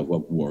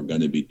 what we're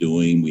going to be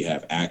doing. We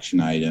have action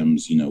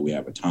items, we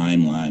have a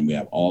timeline, we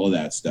have all of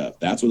that stuff.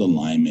 That's what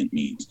alignment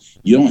means.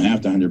 You don't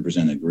have to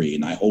 100% agree,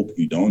 and I hope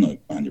you don't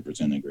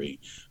 100% agree.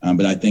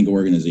 But I think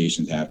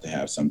organizations have to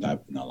have some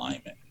type of an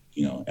alignment,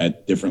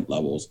 at different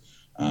levels,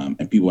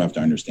 and people have to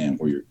understand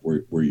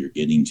where you're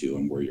getting to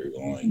and where you're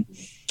going.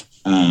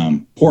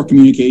 Poor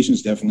communication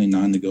is definitely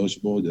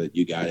non-negotiable. That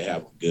you got to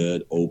have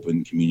good,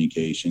 open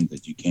communication.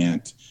 That you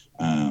can't,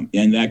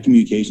 and that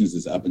communications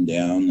is up and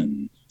down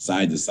and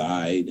side to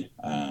side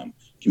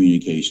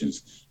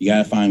communications. You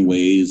got to find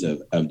ways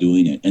of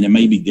doing it, and it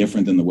may be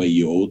different than the way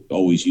you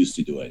always used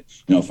to do it.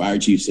 Fire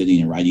chief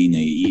sitting and writing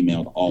an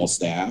email to all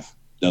staff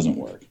doesn't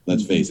work.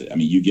 Let's face it. I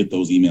mean, you get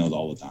those emails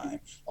all the time.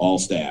 All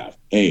staff,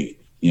 hey,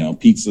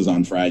 pizza's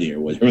on Friday or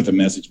whatever the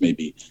message may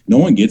be. No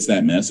one gets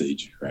that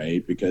message,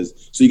 right?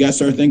 So you got to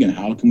start thinking,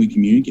 how can we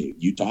communicate?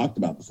 You talked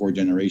about the 4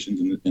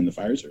 generations in the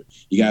fire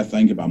service. You got to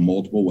think about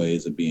multiple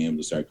ways of being able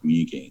to start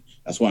communicating.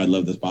 That's why I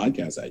love this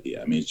podcast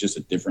idea. I mean, it's just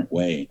a different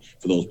way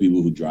for those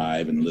people who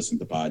drive and listen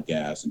to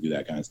podcasts and do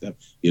that kind of stuff.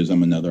 Gives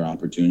them another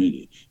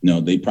opportunity.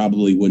 They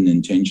probably wouldn't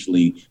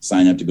intentionally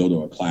sign up to go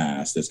to a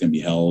class that's going to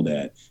be held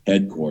at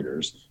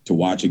headquarters to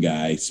watch a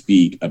guy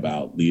speak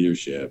about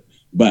leadership.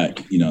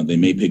 But, they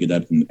may pick it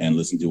up and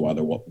listen to while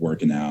they're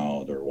working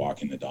out or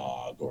walking the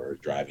dog or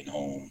driving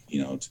home,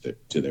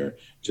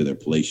 to their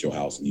palatial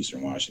house in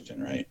Eastern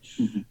Washington, right?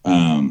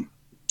 Mm-hmm.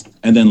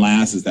 And then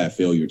last is that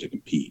failure to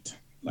compete.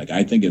 Like,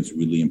 I think it's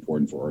really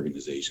important for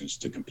organizations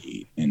to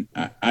compete. And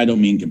I don't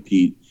mean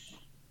compete,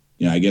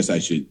 I guess I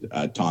should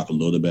talk a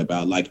little bit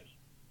about, like,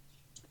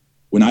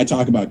 when I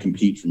talk about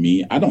compete, for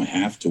me, I don't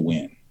have to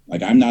win.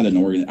 Like, I'm not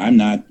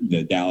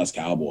the Dallas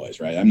Cowboys,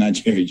 right? I'm not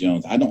Jerry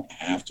Jones. I don't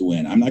have to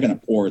win. I'm not going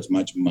to pour as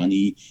much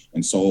money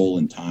and soul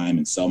and time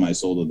and sell my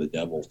soul to the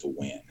devil to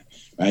win,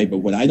 right? But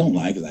what I don't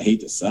like is I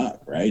hate to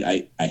suck,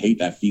 right? I hate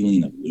that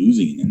feeling of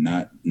losing and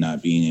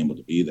not being able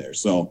to be there.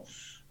 So,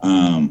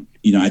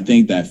 I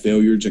think that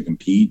failure to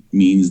compete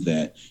means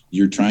that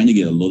you're trying to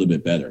get a little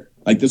bit better.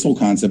 Like this whole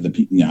concept that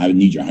I would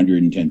need your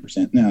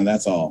 110%. No,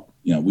 that's all.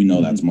 We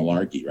know that's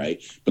malarkey,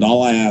 right? But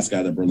all I ask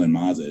out of Berlin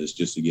Mazda is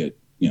just to get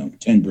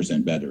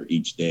 10% better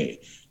each day,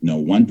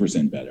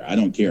 1% better. I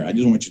don't care. I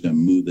just want you to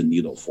move the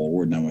needle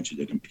forward, and I want you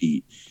to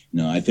compete.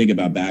 I think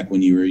about back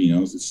when you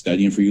were,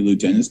 studying for your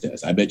lieutenant's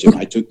test. I bet you if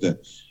I took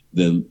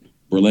the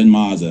Berlin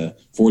Mazda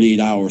 48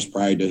 hours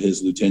prior to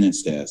his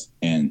lieutenant's test,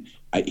 and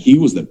he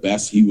was the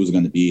best he was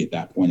going to be at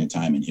that point in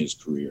time in his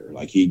career.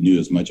 Like, he knew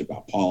as much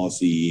about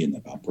policy and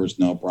about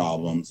personnel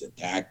problems and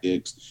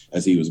tactics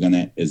as he was going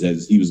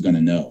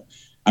to know.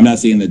 I'm not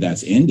saying that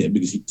that's ended,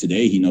 because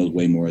today he knows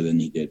way more than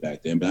he did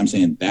back then. But I'm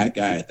saying that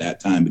guy at that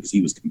time, because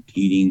he was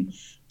competing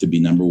to be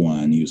number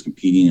one, he was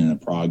competing in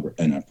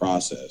a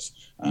process.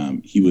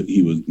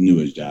 He knew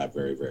his job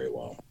very, very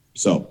well.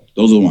 So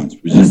those are the ones: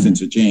 resistance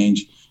to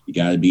change. You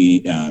got to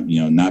be,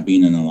 not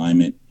being in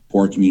alignment,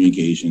 poor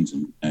communications,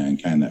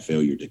 and kind of that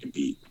failure to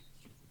compete.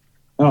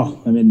 Oh,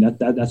 I mean,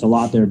 that's a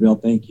lot there, Bill.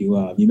 Thank you.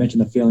 You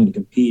mentioned the failing to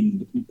compete.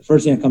 And the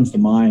first thing that comes to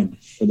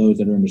mind for those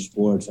that are into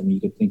sports, I mean,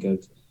 you could think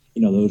of,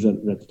 those are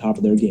at the top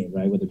of their game,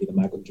 right? Whether it be the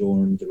Michael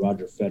Jordans, the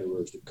Roger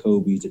Federers, the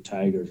Kobes, the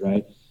Tigers,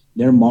 right?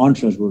 Their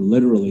mantras were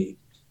literally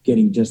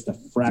getting just a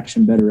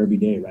fraction better every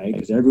day, right?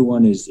 Because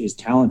everyone is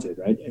talented,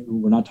 right?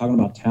 We're not talking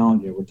about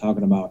talent here. We're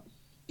talking about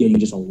getting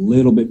just a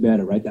little bit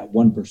better, right? That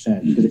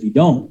 1%. Because if you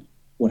don't,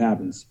 what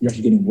happens? You're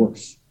actually getting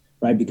worse,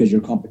 right? Because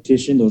your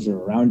competition, those are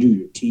around you,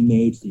 your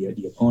teammates, the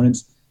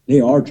opponents,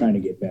 they are trying to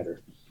get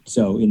better.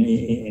 So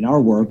in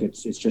our work,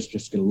 it's just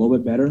get a little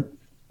bit better.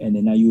 And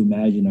then now you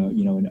imagine,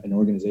 an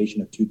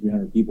organization of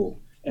 200-300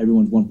 people,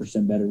 everyone's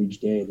 1% better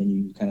each day. And then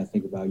you kind of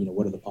think about,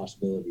 what are the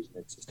possibilities? And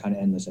it's kind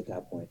of endless at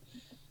that point.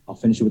 I'll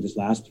finish it with this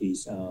last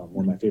piece.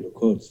 One of my favorite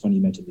quotes. It's funny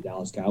you mentioned the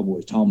Dallas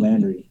Cowboys. Tom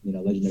Landry,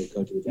 legendary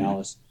coach of the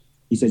Dallas.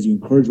 He says, you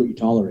encourage what you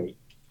tolerate,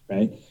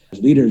 right? As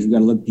leaders, we've got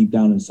to look deep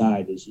down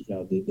inside. Is,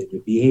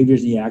 the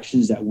behaviors and the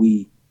actions that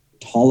we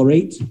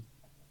tolerate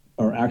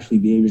are actually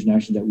behaviors and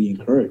actions that we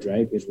encourage,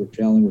 right? Because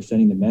we're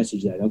sending the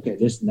message that, okay,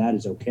 this and that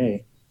is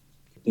okay.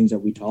 Things that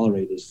we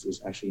tolerate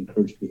is actually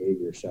encouraged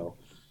behavior. So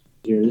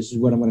here, this is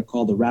what I'm going to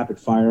call the rapid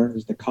fire. This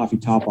is the coffee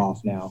top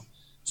off now.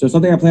 So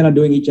something I plan on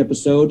doing each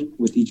episode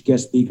with each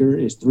guest speaker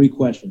is 3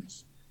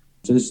 questions.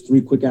 So this is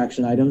 3 quick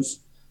action items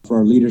for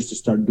our leaders to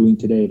start doing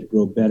today to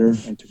grow better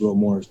and to grow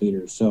more as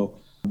leaders. So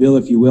Bill,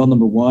 if you will,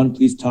 number 1,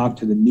 please talk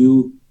to the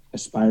new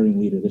aspiring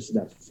leader. This is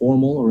that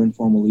formal or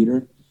informal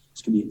leader.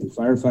 This could be a new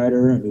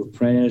firefighter, a new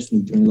apprentice,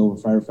 new journey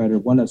level firefighter,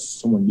 one that's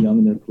someone young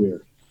in their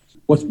career.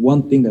 what's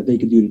one thing that they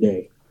could do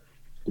today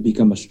to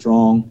become a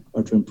strong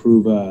or to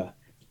improve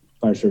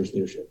fire service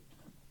leadership?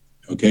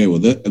 Okay, well,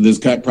 this is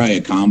probably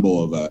a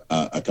combo of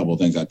a couple of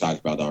things I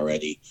talked about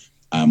already.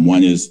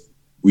 One is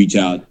reach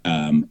out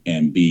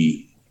and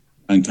be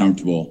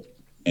uncomfortable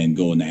and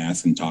go and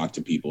ask and talk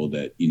to people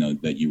that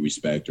you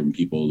respect, or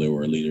people that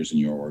were leaders in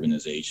your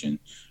organization,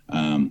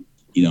 and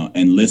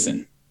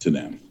listen to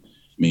them.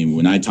 I mean,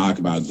 when I talk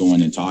about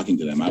going and talking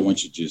to them, I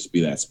want you to just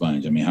be that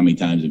sponge. I mean, how many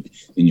times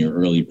in your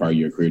early part of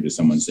your career does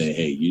someone say,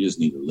 hey, you just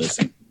need to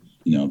listen?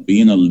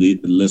 Being a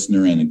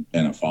listener and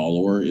a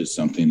follower is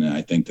something that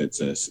I think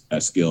that's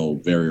a skill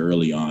very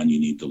early on you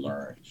need to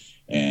learn.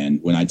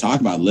 And when I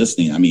talk about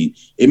listening, I mean,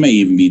 it may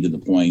even be to the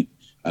point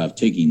of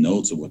taking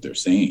notes of what they're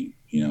saying,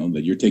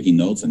 that you're taking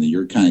notes and then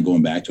you're kind of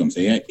going back to them and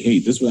say, hey,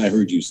 this is what I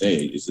heard you say.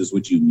 Is this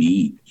what you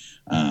mean?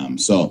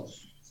 So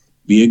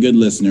be a good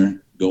listener.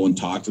 Go and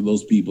talk to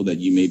those people that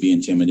you may be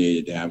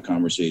intimidated to have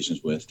conversations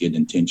with. Get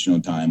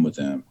intentional time with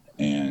them,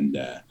 and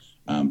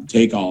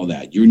take all of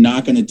that. You're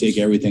not going to take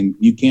everything.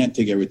 You can't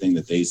take everything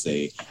that they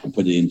say and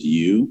put it into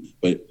you,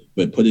 but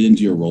put it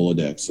into your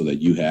Rolodex so that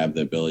you have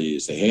the ability to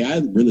say, hey,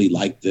 I really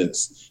like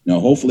this.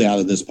 Hopefully out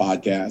of this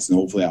podcast and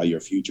hopefully out of your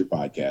future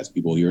podcasts,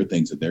 people hear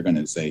things that they're going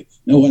to say,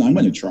 you know what, I'm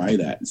going to try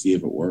that and see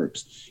if it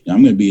works.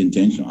 I'm going to be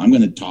intentional. I'm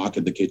going to talk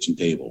at the kitchen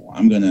table.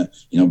 I'm going to,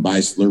 buy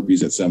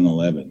Slurpees at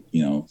 7-Eleven,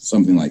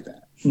 something like that.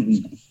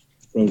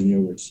 Frozen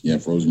yogurts. Yeah,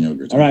 frozen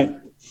yogurts. All right.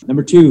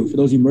 Number 2, for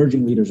those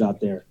emerging leaders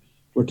out there,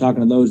 we're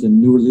talking to those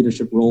in newer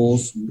leadership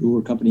roles,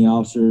 newer company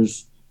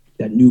officers,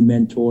 that new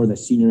mentor, that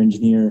senior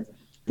engineer.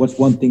 What's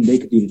one thing they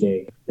could do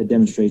today that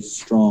demonstrates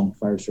strong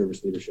fire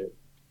service leadership?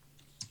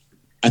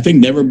 I think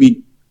never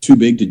be too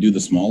big to do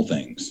the small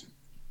things.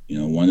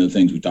 One of the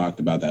things we talked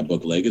about that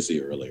book Legacy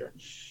earlier,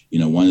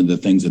 one of the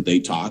things that they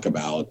talk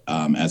about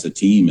as a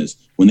team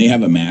is when they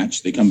have a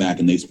match, they come back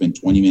and they spend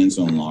 20 minutes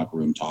in the locker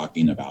room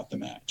talking about the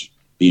match,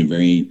 being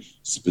very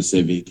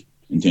specific,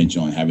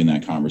 intentional, and having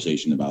that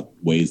conversation about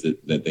ways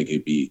that they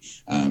could be,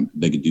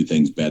 they could do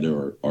things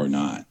better or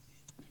not.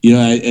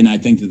 And I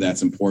think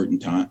that's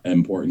important time.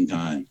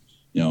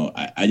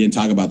 I didn't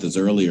talk about this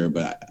earlier,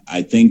 but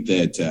I think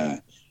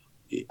that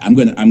I'm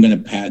gonna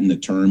patent the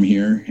term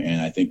here,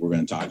 and I think we're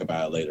going to talk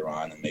about it later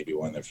on, and maybe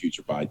one of the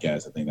future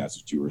podcasts. I think that's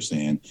what you were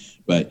saying.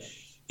 But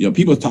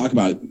people talk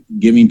about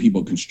giving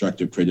people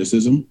constructive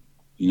criticism.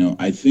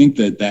 I think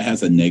that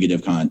has a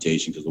negative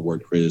connotation because the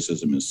word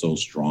criticism is so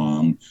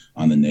strong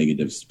on the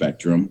negative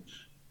spectrum.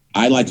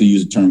 I like to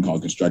use a term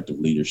called constructive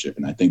leadership,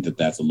 and I think that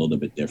that's a little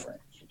bit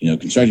different.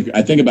 Constructive.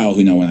 I think about,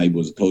 when I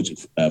was a coach,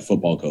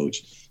 football coach,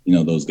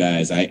 those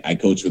guys, I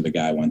coached with a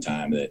guy one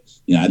time that,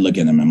 I'd look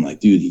at him, I'm like,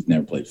 dude, he's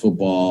never played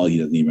football. He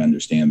doesn't even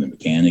understand the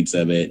mechanics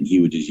of it. And he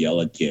would just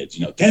yell at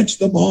kids, catch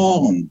the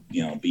ball and,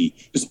 be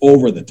just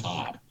over the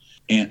top.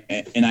 And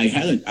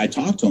I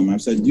talked to him. I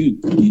said, dude,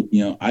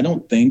 I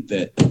don't think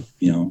that,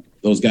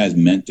 those guys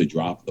meant to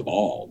drop the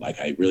ball. Like,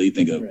 I really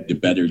think the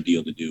better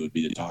deal to do would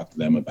be to talk to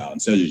them about,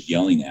 instead of just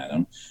yelling at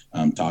them,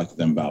 talk to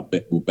them about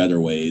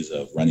better ways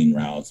of running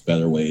routes,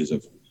 better ways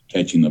of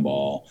catching the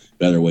ball,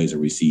 better ways of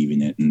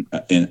receiving it,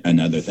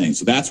 and other things.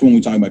 So that's when we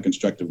talk about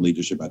constructive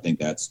leadership. I think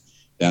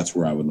that's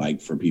where I would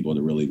like for people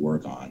to really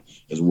work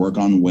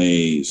on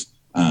ways.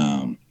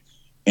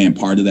 And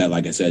part of that,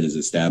 like I said, is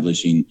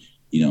establishing,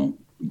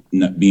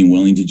 not being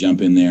willing to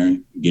jump in there,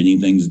 getting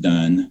things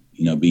done,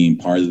 being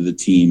part of the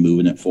team,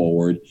 moving it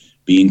forward,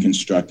 being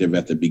constructive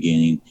at the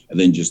beginning, and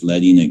then just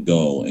letting it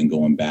go and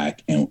going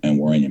back and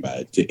worrying about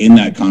it. In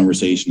that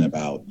conversation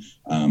about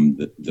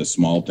the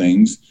small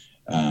things,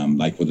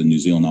 like what the New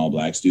Zealand All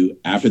Blacks do,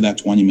 after that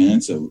 20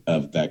 minutes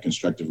of that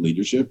constructive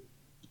leadership,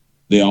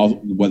 they all,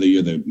 whether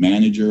you're the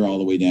manager all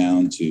the way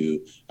down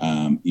to,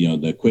 the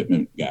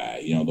equipment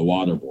guy, the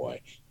water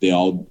boy, they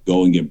all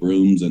go and get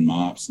brooms and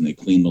mops and they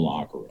clean the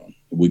locker room.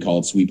 We call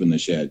it sweeping the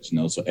shed,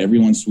 so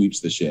everyone sweeps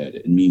the shed.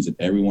 It means that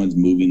everyone's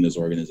moving this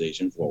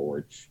organization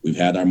forward. We've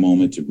had our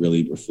moment to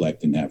really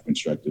reflect and have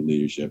constructive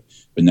leadership,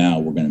 but now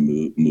we're going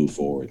to move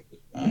forward,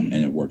 and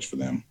it works for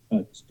them.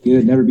 That's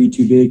good. Never be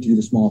too big to do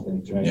the small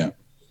things, right? Yeah.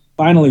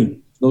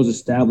 Finally, those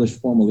established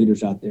formal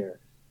leaders out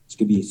there. This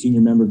could be a senior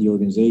member of the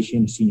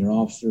organization, senior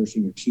officer,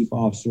 senior chief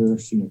officer,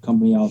 senior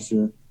company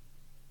officer.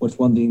 What's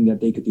one thing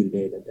that they could do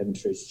today that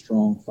demonstrates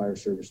strong fire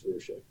service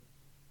leadership?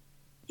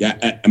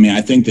 Yeah, I mean,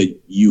 I think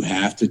that you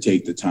have to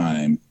take the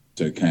time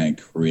to kind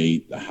of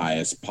create the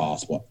highest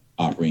possible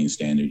operating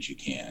standards you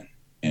can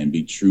and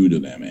be true to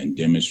them and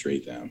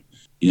demonstrate them.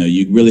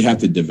 You really have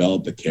to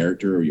develop the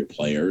character of your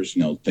players.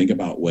 Think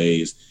about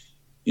ways,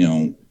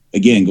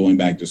 again, going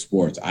back to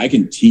sports, I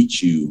can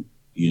teach you,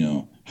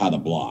 how to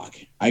block.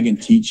 I can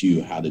teach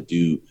you how to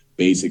do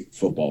basic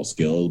football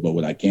skills, but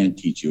what I can't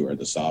teach you are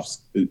the soft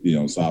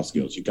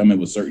skills. You come in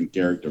with certain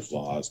character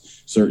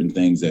flaws, certain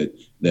things that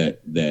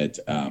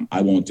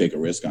I won't take a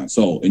risk on.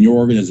 So in your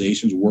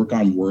organizations, work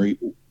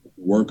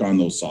on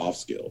those soft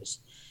skills.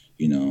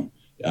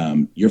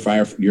 Your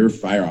fire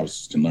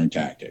officers can learn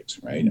tactics,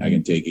 right? I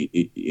can take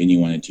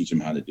anyone and teach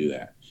them how to do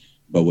that.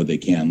 but what they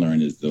can't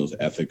learn is those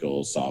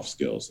ethical soft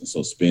skills. And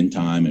so spend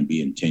time and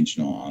be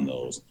intentional on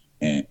those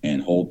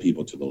and hold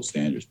people to those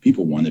standards.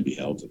 People want to be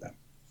held to them.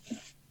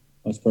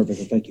 That's perfect.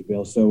 Well, thank you,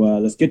 Bill. So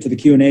let's get to the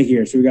Q&A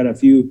here. So we got a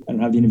few, I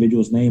don't have the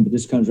individual's name, but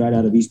this comes right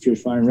out of East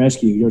Pierce Fire and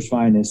Rescue, Yours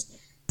Finest.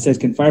 It says,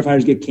 can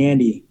firefighters get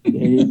candy? They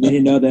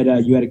didn't know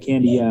that you had a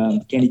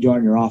candy jar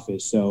in your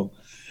office. So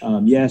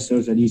yes,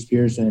 those at East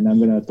Pierce, and I'm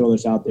going to throw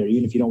this out there.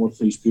 Even if you don't work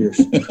for East Pierce,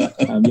 you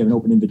have an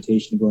open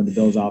invitation to go into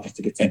Bill's office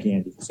to get some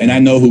candy. So, and I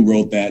know who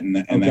wrote that, and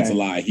okay. That's a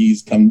lie.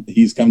 He's come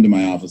to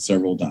my office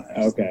several times.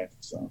 Okay.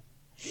 So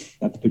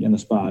not to put you on the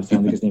spot. So I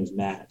don't think his name is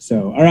Matt.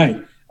 So, all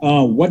right.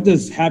 What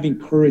does having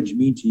courage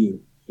mean to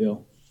you,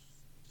 Bill?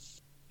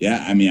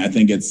 Yeah, I mean, I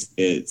think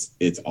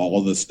it's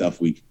all the stuff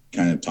we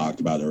kind of talked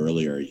about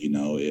earlier,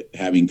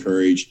 having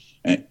courage.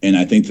 And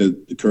I think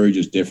that the courage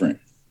is different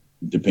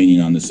depending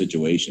on the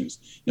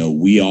situations.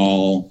 We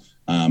all,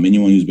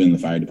 anyone who's been in the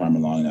fire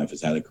department long enough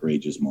has had a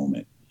courageous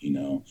moment,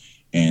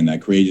 and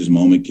that courageous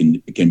moment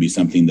can be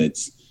something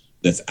that's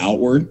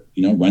outward,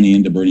 running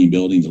into burning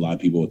buildings. A lot of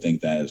people would think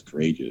that is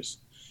courageous.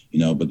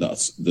 But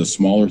the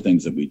smaller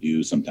things that we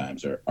do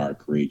sometimes are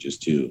courageous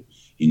too.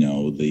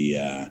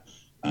 The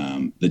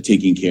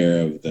taking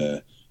care of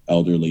the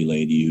elderly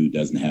lady who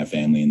doesn't have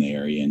family in the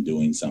area and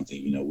doing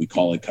something, we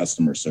call it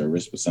customer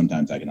service, but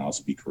sometimes that can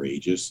also be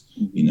courageous,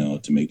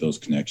 to make those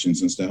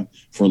connections and stuff.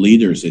 For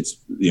leaders, it's,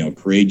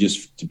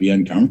 courageous to be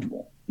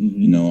uncomfortable.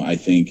 Mm-hmm. I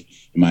think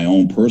in my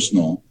own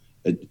personal,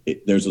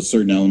 there's a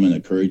certain element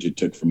of courage it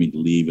took for me to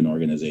leave an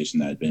organization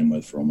that I'd been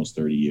with for almost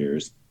 30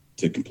 years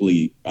to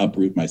completely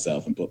uproot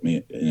myself and put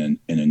me in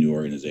a new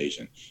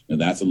organization.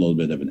 That's a little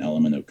bit of an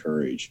element of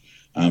courage.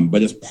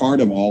 But it's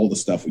part of all the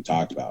stuff we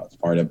talked about. It's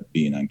part of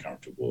being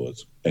uncomfortable.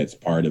 It's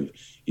part of,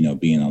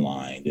 being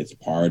aligned. It's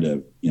part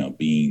of,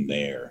 being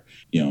there.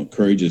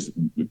 Courage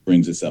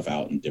brings itself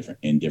out in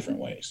different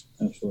ways.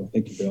 Absolutely.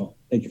 Thank you, Bill.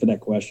 Thank you for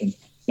that question.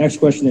 Next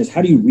question is,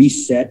 how do you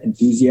reset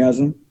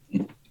enthusiasm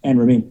and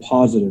remain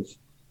positive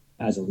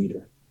as a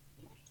leader?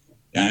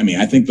 I mean,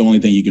 I think the only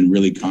thing you can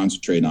really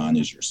concentrate on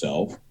is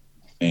yourself.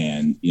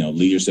 And,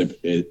 leadership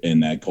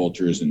in that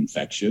culture is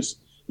infectious.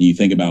 And you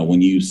think about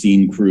when you've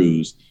seen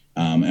crews,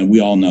 and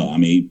we all know, I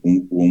mean,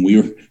 when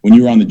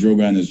you were on the drill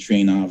ground as a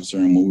training officer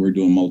and when we were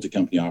doing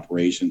multi-company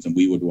operations and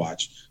we would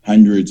watch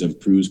hundreds of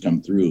crews come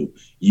through,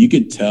 you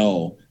could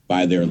tell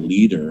by their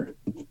leader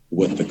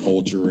what the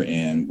culture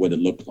and what it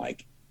looked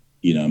like.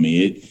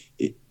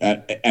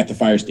 At the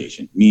fire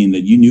station, meaning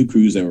that you knew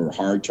crews that were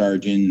hard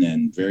charging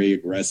and very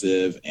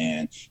aggressive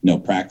and,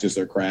 practice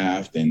their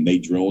craft, and they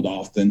drilled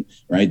often,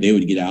 right? They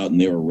would get out and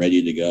they were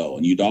ready to go.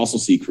 And you'd also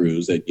see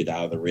crews that get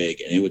out of the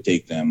rig and it would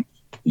take them,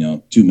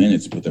 2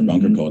 minutes to put their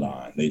bunker coat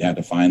on. They'd have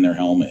to find their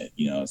helmet.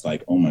 It's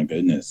like, oh my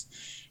goodness.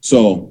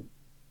 So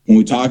when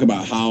we talk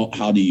about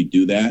how do you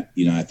do that,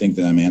 I think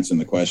that I'm answering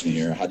the question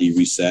here. How do you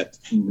reset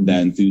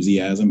that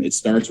enthusiasm? It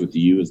starts with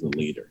you as the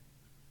leader.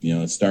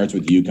 It starts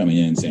with you coming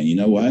in and saying, you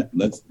know what,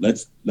 let's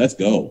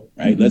go,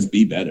 right? Mm-hmm. Let's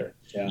be better.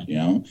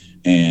 Yeah.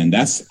 And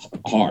that's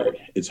hard.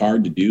 It's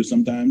hard to do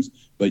sometimes,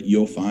 but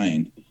you'll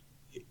find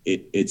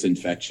it's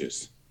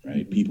infectious,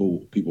 right?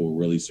 Mm-hmm. People will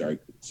really start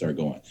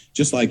going.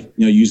 Just like,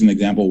 using the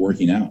example of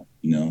working out,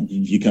 mm-hmm.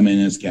 If you come in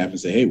as captain and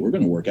say, hey, we're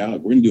going to work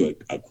out, we're going to do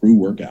a crew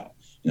workout.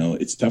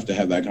 It's tough to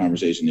have that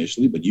conversation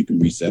initially, but you can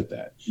reset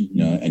that,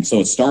 mm-hmm. And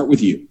so it start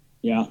with you.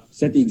 Yeah.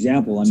 Set the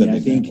example.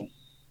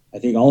 I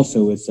think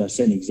also it's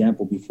setting an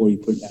example before you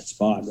put in that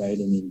spot, right?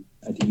 I mean,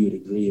 I think you would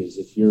agree is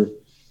if you're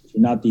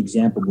not the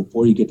example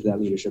before you get to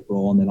that leadership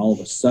role, and then all of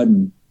a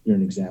sudden you're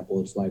an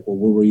example, it's like, well,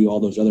 where were you all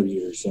those other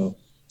years? So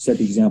set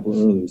the example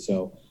early.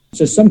 So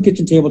some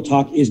kitchen table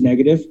talk is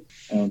negative.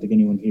 I don't think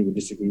anyone here would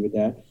disagree with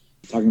that.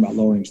 Talking about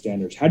lowering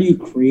standards. How do you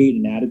create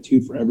an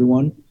attitude for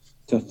everyone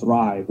to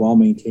thrive while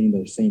maintaining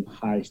those same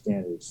high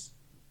standards?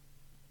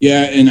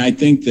 Yeah, and I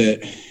think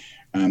that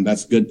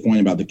that's a good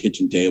point about the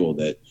kitchen table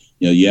that,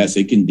 yes,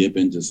 it can dip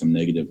into some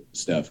negative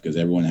stuff because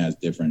everyone has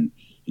different,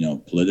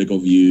 political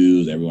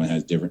views. Everyone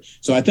has different.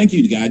 So I think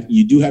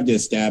you do have to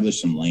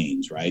establish some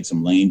lanes, right?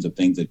 Some lanes of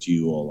things that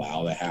you will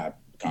allow to have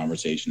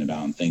conversation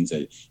about and things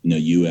that,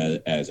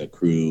 you as a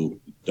crew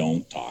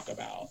don't talk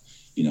about,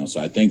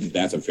 So I think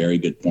that's a very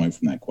good point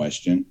from that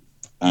question.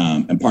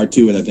 And part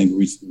two, I think,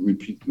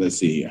 let's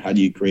see, how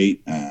do you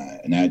create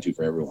an attitude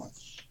for everyone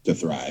to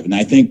thrive? And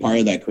I think part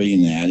of that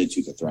creating an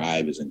attitude to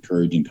thrive is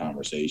encouraging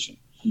conversation.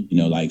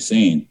 Like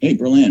saying, hey,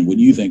 Berlin, what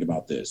do you think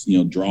about this?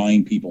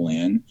 Drawing people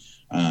in.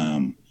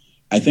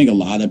 I think a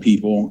lot of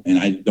people, and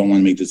I don't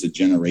want to make this a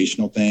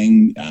generational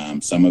thing.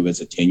 Some of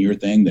it's a tenure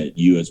thing that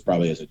you as a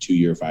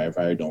 2-year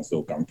firefighter don't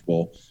feel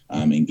comfortable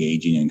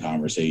engaging in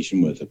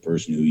conversation with a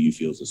person who you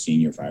feel is a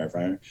senior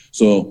firefighter.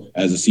 So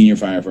as a senior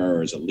firefighter,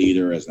 or as a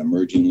leader, as an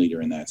emerging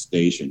leader in that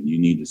station, you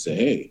need to say,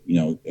 hey,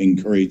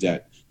 encourage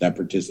that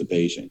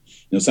participation.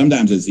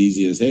 Sometimes it's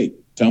easy as, hey,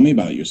 tell me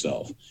about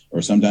yourself.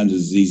 Or sometimes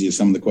it's as easy as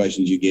some of the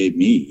questions you gave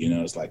me.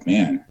 It's like,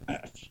 man,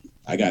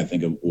 I got to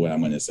think of what I'm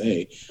going to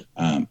say.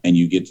 And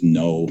you get to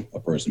know a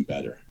person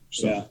better.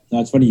 So. Yeah,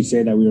 no, it's funny you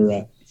say that. We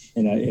were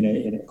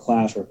in a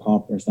class or a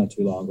conference not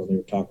too long ago. They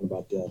were talking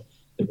about the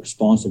the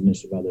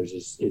responsiveness of others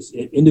is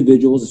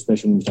individuals,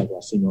 especially when we talk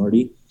about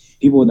seniority,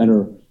 people that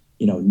are,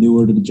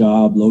 newer to the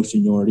job, low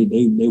seniority,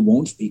 they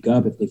won't speak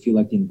up if they feel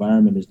like the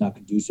environment is not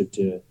conducive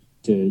to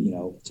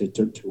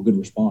a good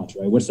response,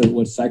 right?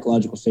 What's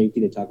psychological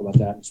safety? They talk about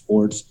that in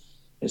sports.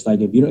 It's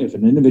like if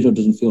an individual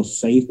doesn't feel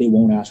safe, they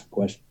won't ask a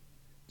question.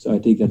 So I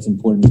think that's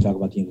important to talk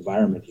about the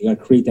environment. You got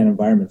to create that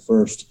environment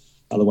first,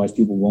 otherwise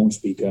people won't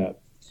speak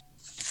up.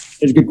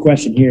 There's a good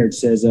question here. It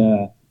says,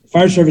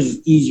 fire service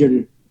is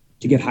easier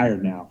to get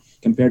hired now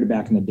compared to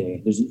back in the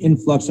day. There's an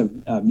influx of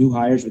new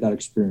hires without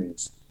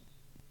experience.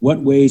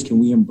 What ways can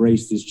we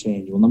embrace this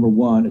change? Well, number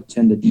one,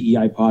 attend the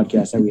DEI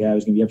podcast that we have.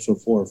 Is going to be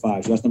episode 4 or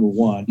 5. So that's number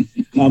one.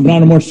 But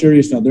on a more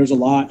serious note, there's a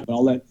lot, but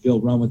I'll let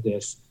Bill run with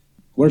this.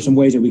 What are some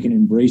ways that we can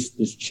embrace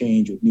this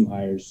change with new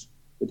hires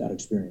without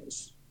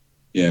experience?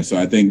 Yeah, so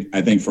I think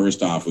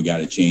first off, we got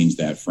to change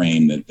that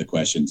frame that the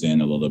question's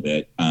in a little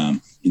bit.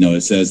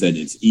 It says that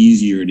it's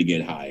easier to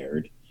get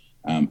hired.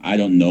 I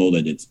don't know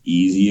that it's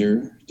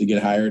easier to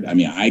get hired. I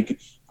mean,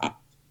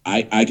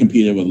 I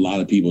competed with a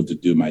lot of people to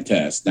do my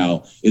test.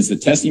 Now, is the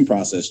testing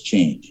process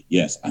changed?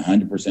 Yes,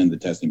 100% of the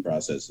testing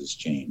process has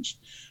changed.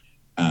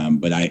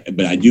 But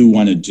I do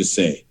want to just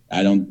say,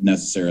 I don't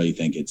necessarily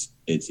think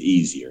it's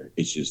easier.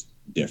 It's just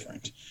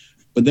different.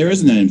 But there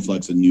is an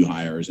influx of new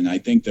hires, and I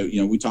think that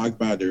we talked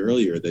about it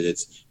earlier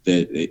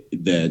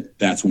that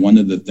that's one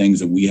of the things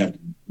that we have to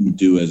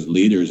do as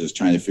leaders is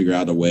trying to figure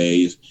out a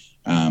ways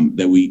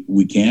that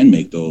we can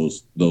make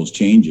those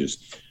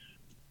changes.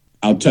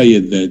 I'll tell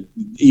you that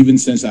even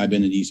since I've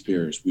been at East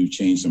Pierce, we've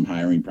changed some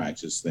hiring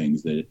practice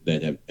things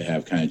that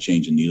have kind of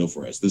changed the needle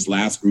for us. This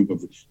last group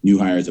of new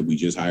hires that we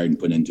just hired and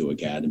put into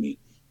Academy.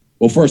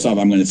 Well, first off,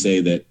 I'm going to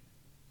say that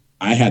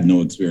I had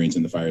no experience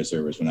in the fire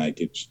service when I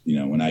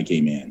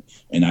came in,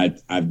 and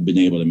I've been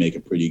able to make a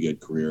pretty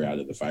good career out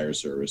of the fire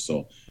service.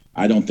 So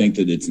I don't think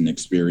that it's an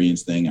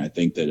experience thing. I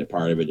think that a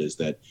part of it is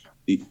that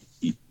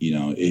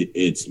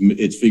it's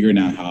figuring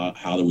out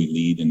how do we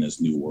lead in this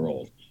new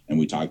world, and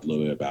we talked a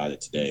little bit about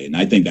it today. And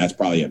I think that's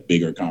probably a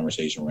bigger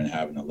conversation we're going to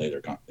have in a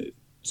later.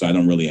 So I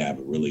don't really have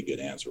a really good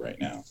answer right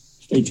now.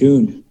 Stay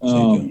tuned.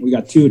 We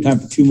got time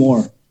for 2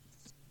 more.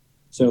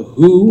 So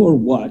who or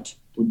what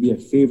would be a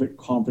favorite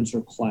conference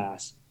or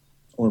class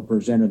or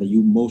presenter that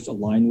you most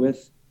align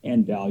with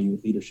and value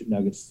with Leadership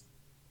Nuggets,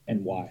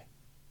 and why?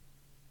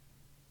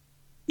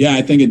 Yeah,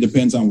 I think it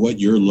depends on what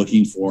you're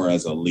looking for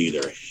as a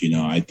leader.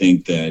 I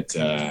think that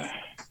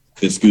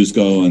this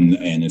Cusco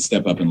and his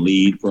Step Up and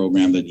Lead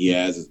program that he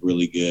has is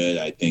really good.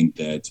 I think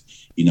that,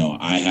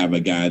 I have a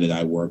guy that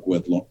I work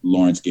with,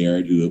 Lawrence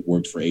Garrett, who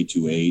works for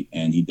 828,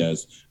 and he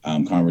does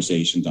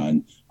conversations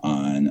on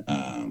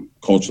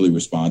culturally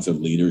responsive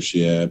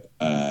leadership.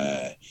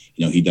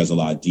 He does a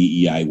lot of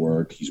DEI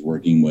work. He's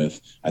working with,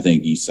 I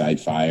think, East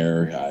Side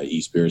Fire,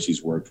 East Pierce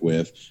he's worked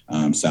with,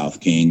 South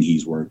King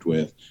he's worked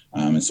with.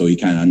 And so he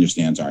kind of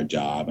understands our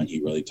job, and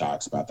he really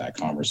talks about that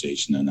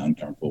conversation and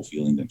uncomfortable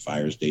feelings in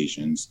fire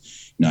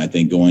stations. I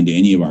think going to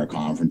any of our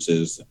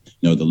conferences,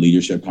 the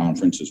leadership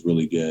conference is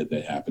really good.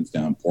 That happens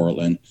down in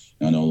Portland.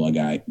 I know a lot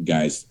of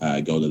guys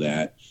go to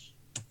that.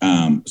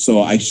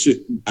 So I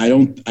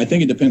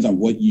think it depends on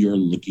what you're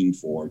looking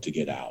for to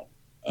get out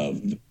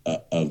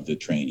of the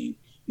training.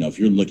 If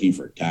you're looking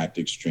for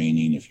tactics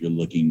training, if you're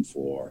looking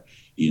for,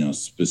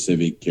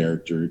 specific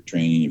character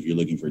training, if you're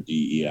looking for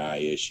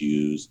DEI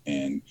issues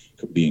and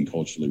being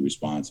culturally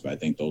responsive, I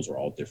think those are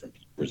all different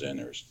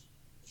presenters.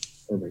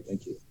 Perfect.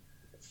 Thank you.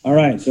 All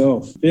right.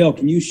 So Bill,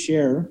 can you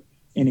share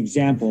an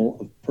example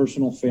of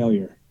personal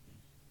failure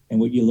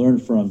and what you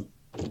learned from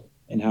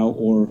and how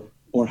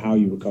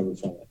you recovered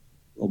from it?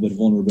 A little bit of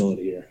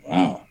vulnerability here.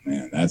 Wow,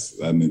 man.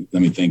 Let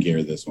me think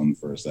here this one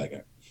for a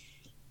second.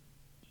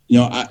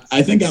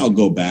 I think I'll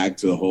go back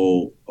to the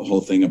whole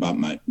thing about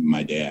my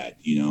dad.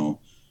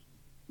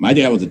 My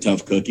dad was a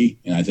tough cookie,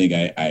 and I think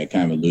I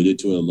kind of alluded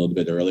to it a little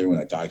bit earlier when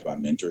I talked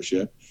about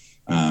mentorship.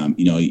 I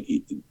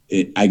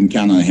can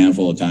count on a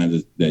handful of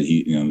times that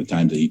the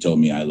times that he told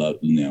me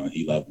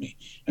he loved me.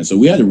 And so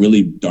we had a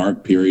really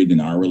dark period in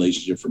our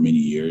relationship for many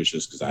years,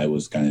 just because I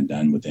was kind of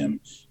done with him,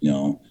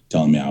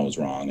 telling me I was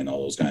wrong and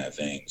all those kind of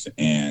things.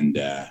 And,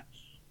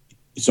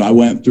 so I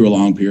went through a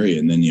long period,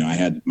 and then, I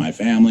had my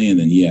family, and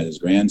then he had his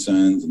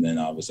grandsons, and then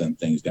all of a sudden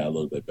things got a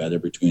little bit better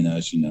between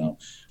us, and,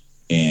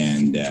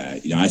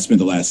 I spent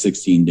the last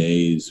 16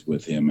 days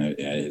with him at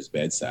his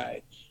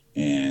bedside,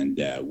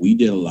 and we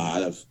did a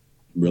lot of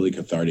really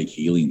cathartic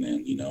healing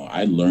then.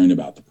 I learned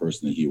about the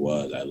person that he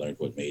was. I learned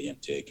what made him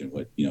tick and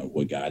what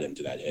got him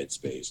to that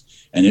headspace.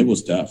 And it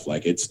was tough.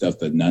 Like, it's stuff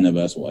that none of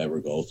us will ever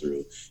go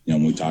through.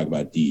 When we talk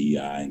about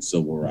DEI and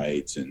civil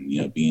rights and,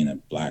 being a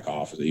black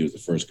officer, he was the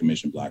first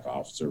commissioned black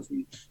officer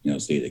from,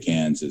 state of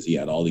Kansas. He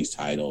had all these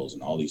titles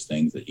and all these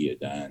things that he had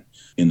done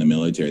in the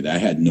military that I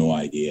had no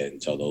idea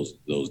until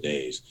those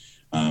days.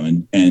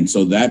 And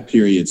so that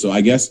period, so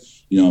I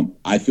guess,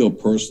 I feel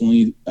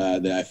personally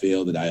that I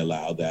failed, that I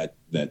allowed that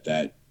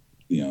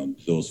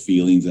those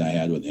feelings that I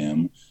had with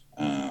him,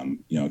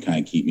 kind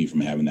of keep me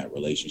from having that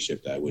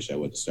relationship that I wish I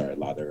would have started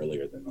a lot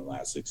earlier than the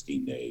last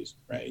 16 days.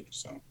 Right.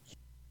 So.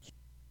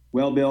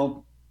 Well,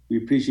 Bill, we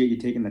appreciate you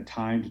taking the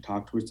time to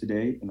talk to us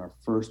today in our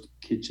first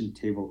Kitchen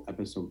Table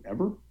episode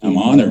ever. I'm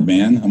honored,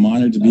 man. I'm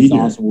honored to be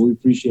here. Awesome. Well, we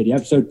appreciate it.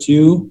 Episode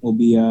 2 will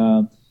be,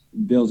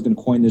 Bill's going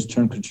to coin this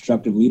term,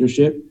 constructive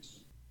leadership.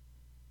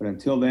 But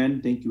until then,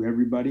 thank you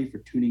everybody for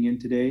tuning in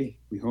today.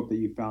 We hope that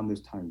you found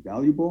this time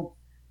valuable.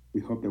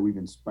 We hope that we've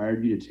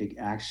inspired you to take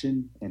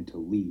action and to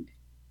lead.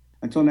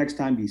 Until next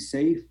time, be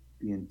safe,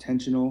 be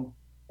intentional,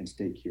 and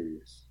stay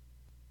curious.